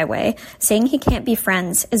nice guy way. Saying he can't be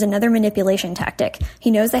friends is another manipulation tactic.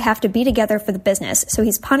 He knows they have to be together for the business, so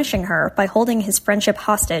he's punishing her by holding his friendship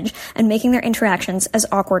hostage and making their interactions as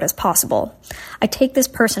awkward as possible. I take this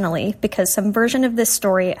personally because some version of this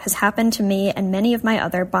story has happened to me and many of my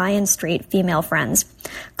other bi and straight female friends.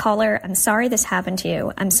 Caller, I'm sorry this happened to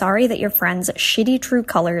you. I'm sorry that your friends' shitty true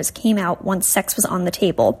colors came out once sex was on the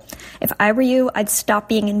table. If I were you, I'd stop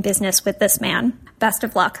being in business with this man. Best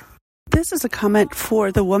of luck. This is a comment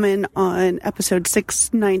for the woman on episode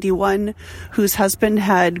 691 whose husband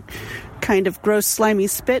had kind of gross, slimy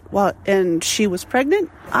spit and she was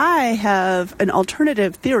pregnant. I have an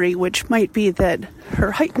alternative theory, which might be that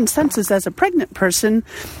her heightened senses as a pregnant person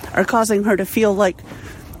are causing her to feel like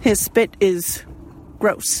his spit is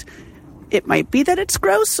gross. It might be that it's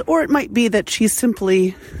gross, or it might be that she's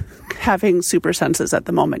simply having super senses at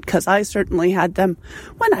the moment, because I certainly had them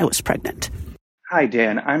when I was pregnant. Hi,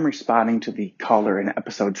 Dan. I'm responding to the caller in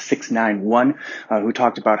episode 691 who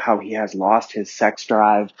talked about how he has lost his sex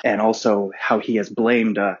drive and also how he has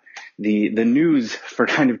blamed the news for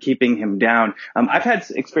kind of keeping him down. I've had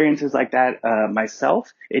experiences like that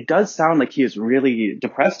myself. It does sound like he is really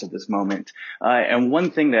depressed at this moment. And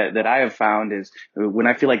one thing that I have found is when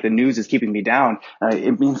I feel like the news is keeping me down,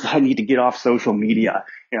 it means I need to get off social media.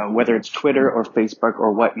 You know, whether it's Twitter or Facebook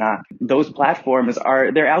or whatnot, those platforms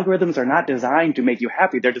their algorithms are not designed to make you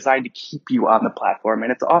happy. They're designed to keep you on the platform,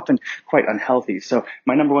 and it's often quite unhealthy. So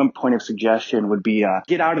my number one point of suggestion would be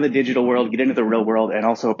get out of the digital world, get into the real world, and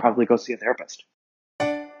also probably go see a therapist. All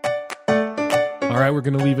right, we're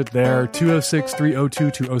going to leave it there.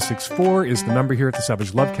 206-302-2064 is the number here at the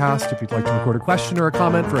Savage Lovecast. If you'd like to record a question or a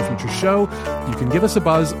comment for a future show, you can give us a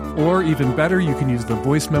buzz, or even better, you can use the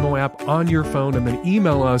voice memo app on your phone and then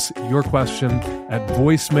email us your question at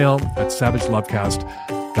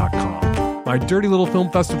voicemail@savagelovecast.com. My Dirty Little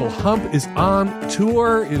Film Festival Hump is on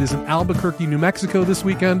tour. It is in Albuquerque, New Mexico this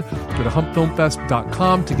weekend. Go to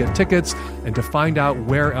humpfilmfest.com to get tickets and to find out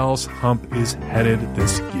where else Hump is headed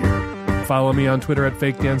this year. Follow me on Twitter at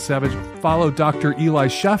FakeDanSavage. Follow Dr. Eli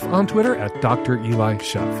Sheff on Twitter at Dr. Eli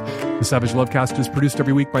Sheff. The Savage Lovecast is produced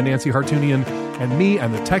every week by Nancy Hartunian and me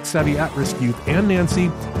and the tech-savvy at-risk youth and Nancy.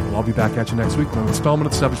 We'll all be back at you next week with an installment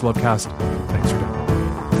of the Savage Lovecast. Thanks for doing.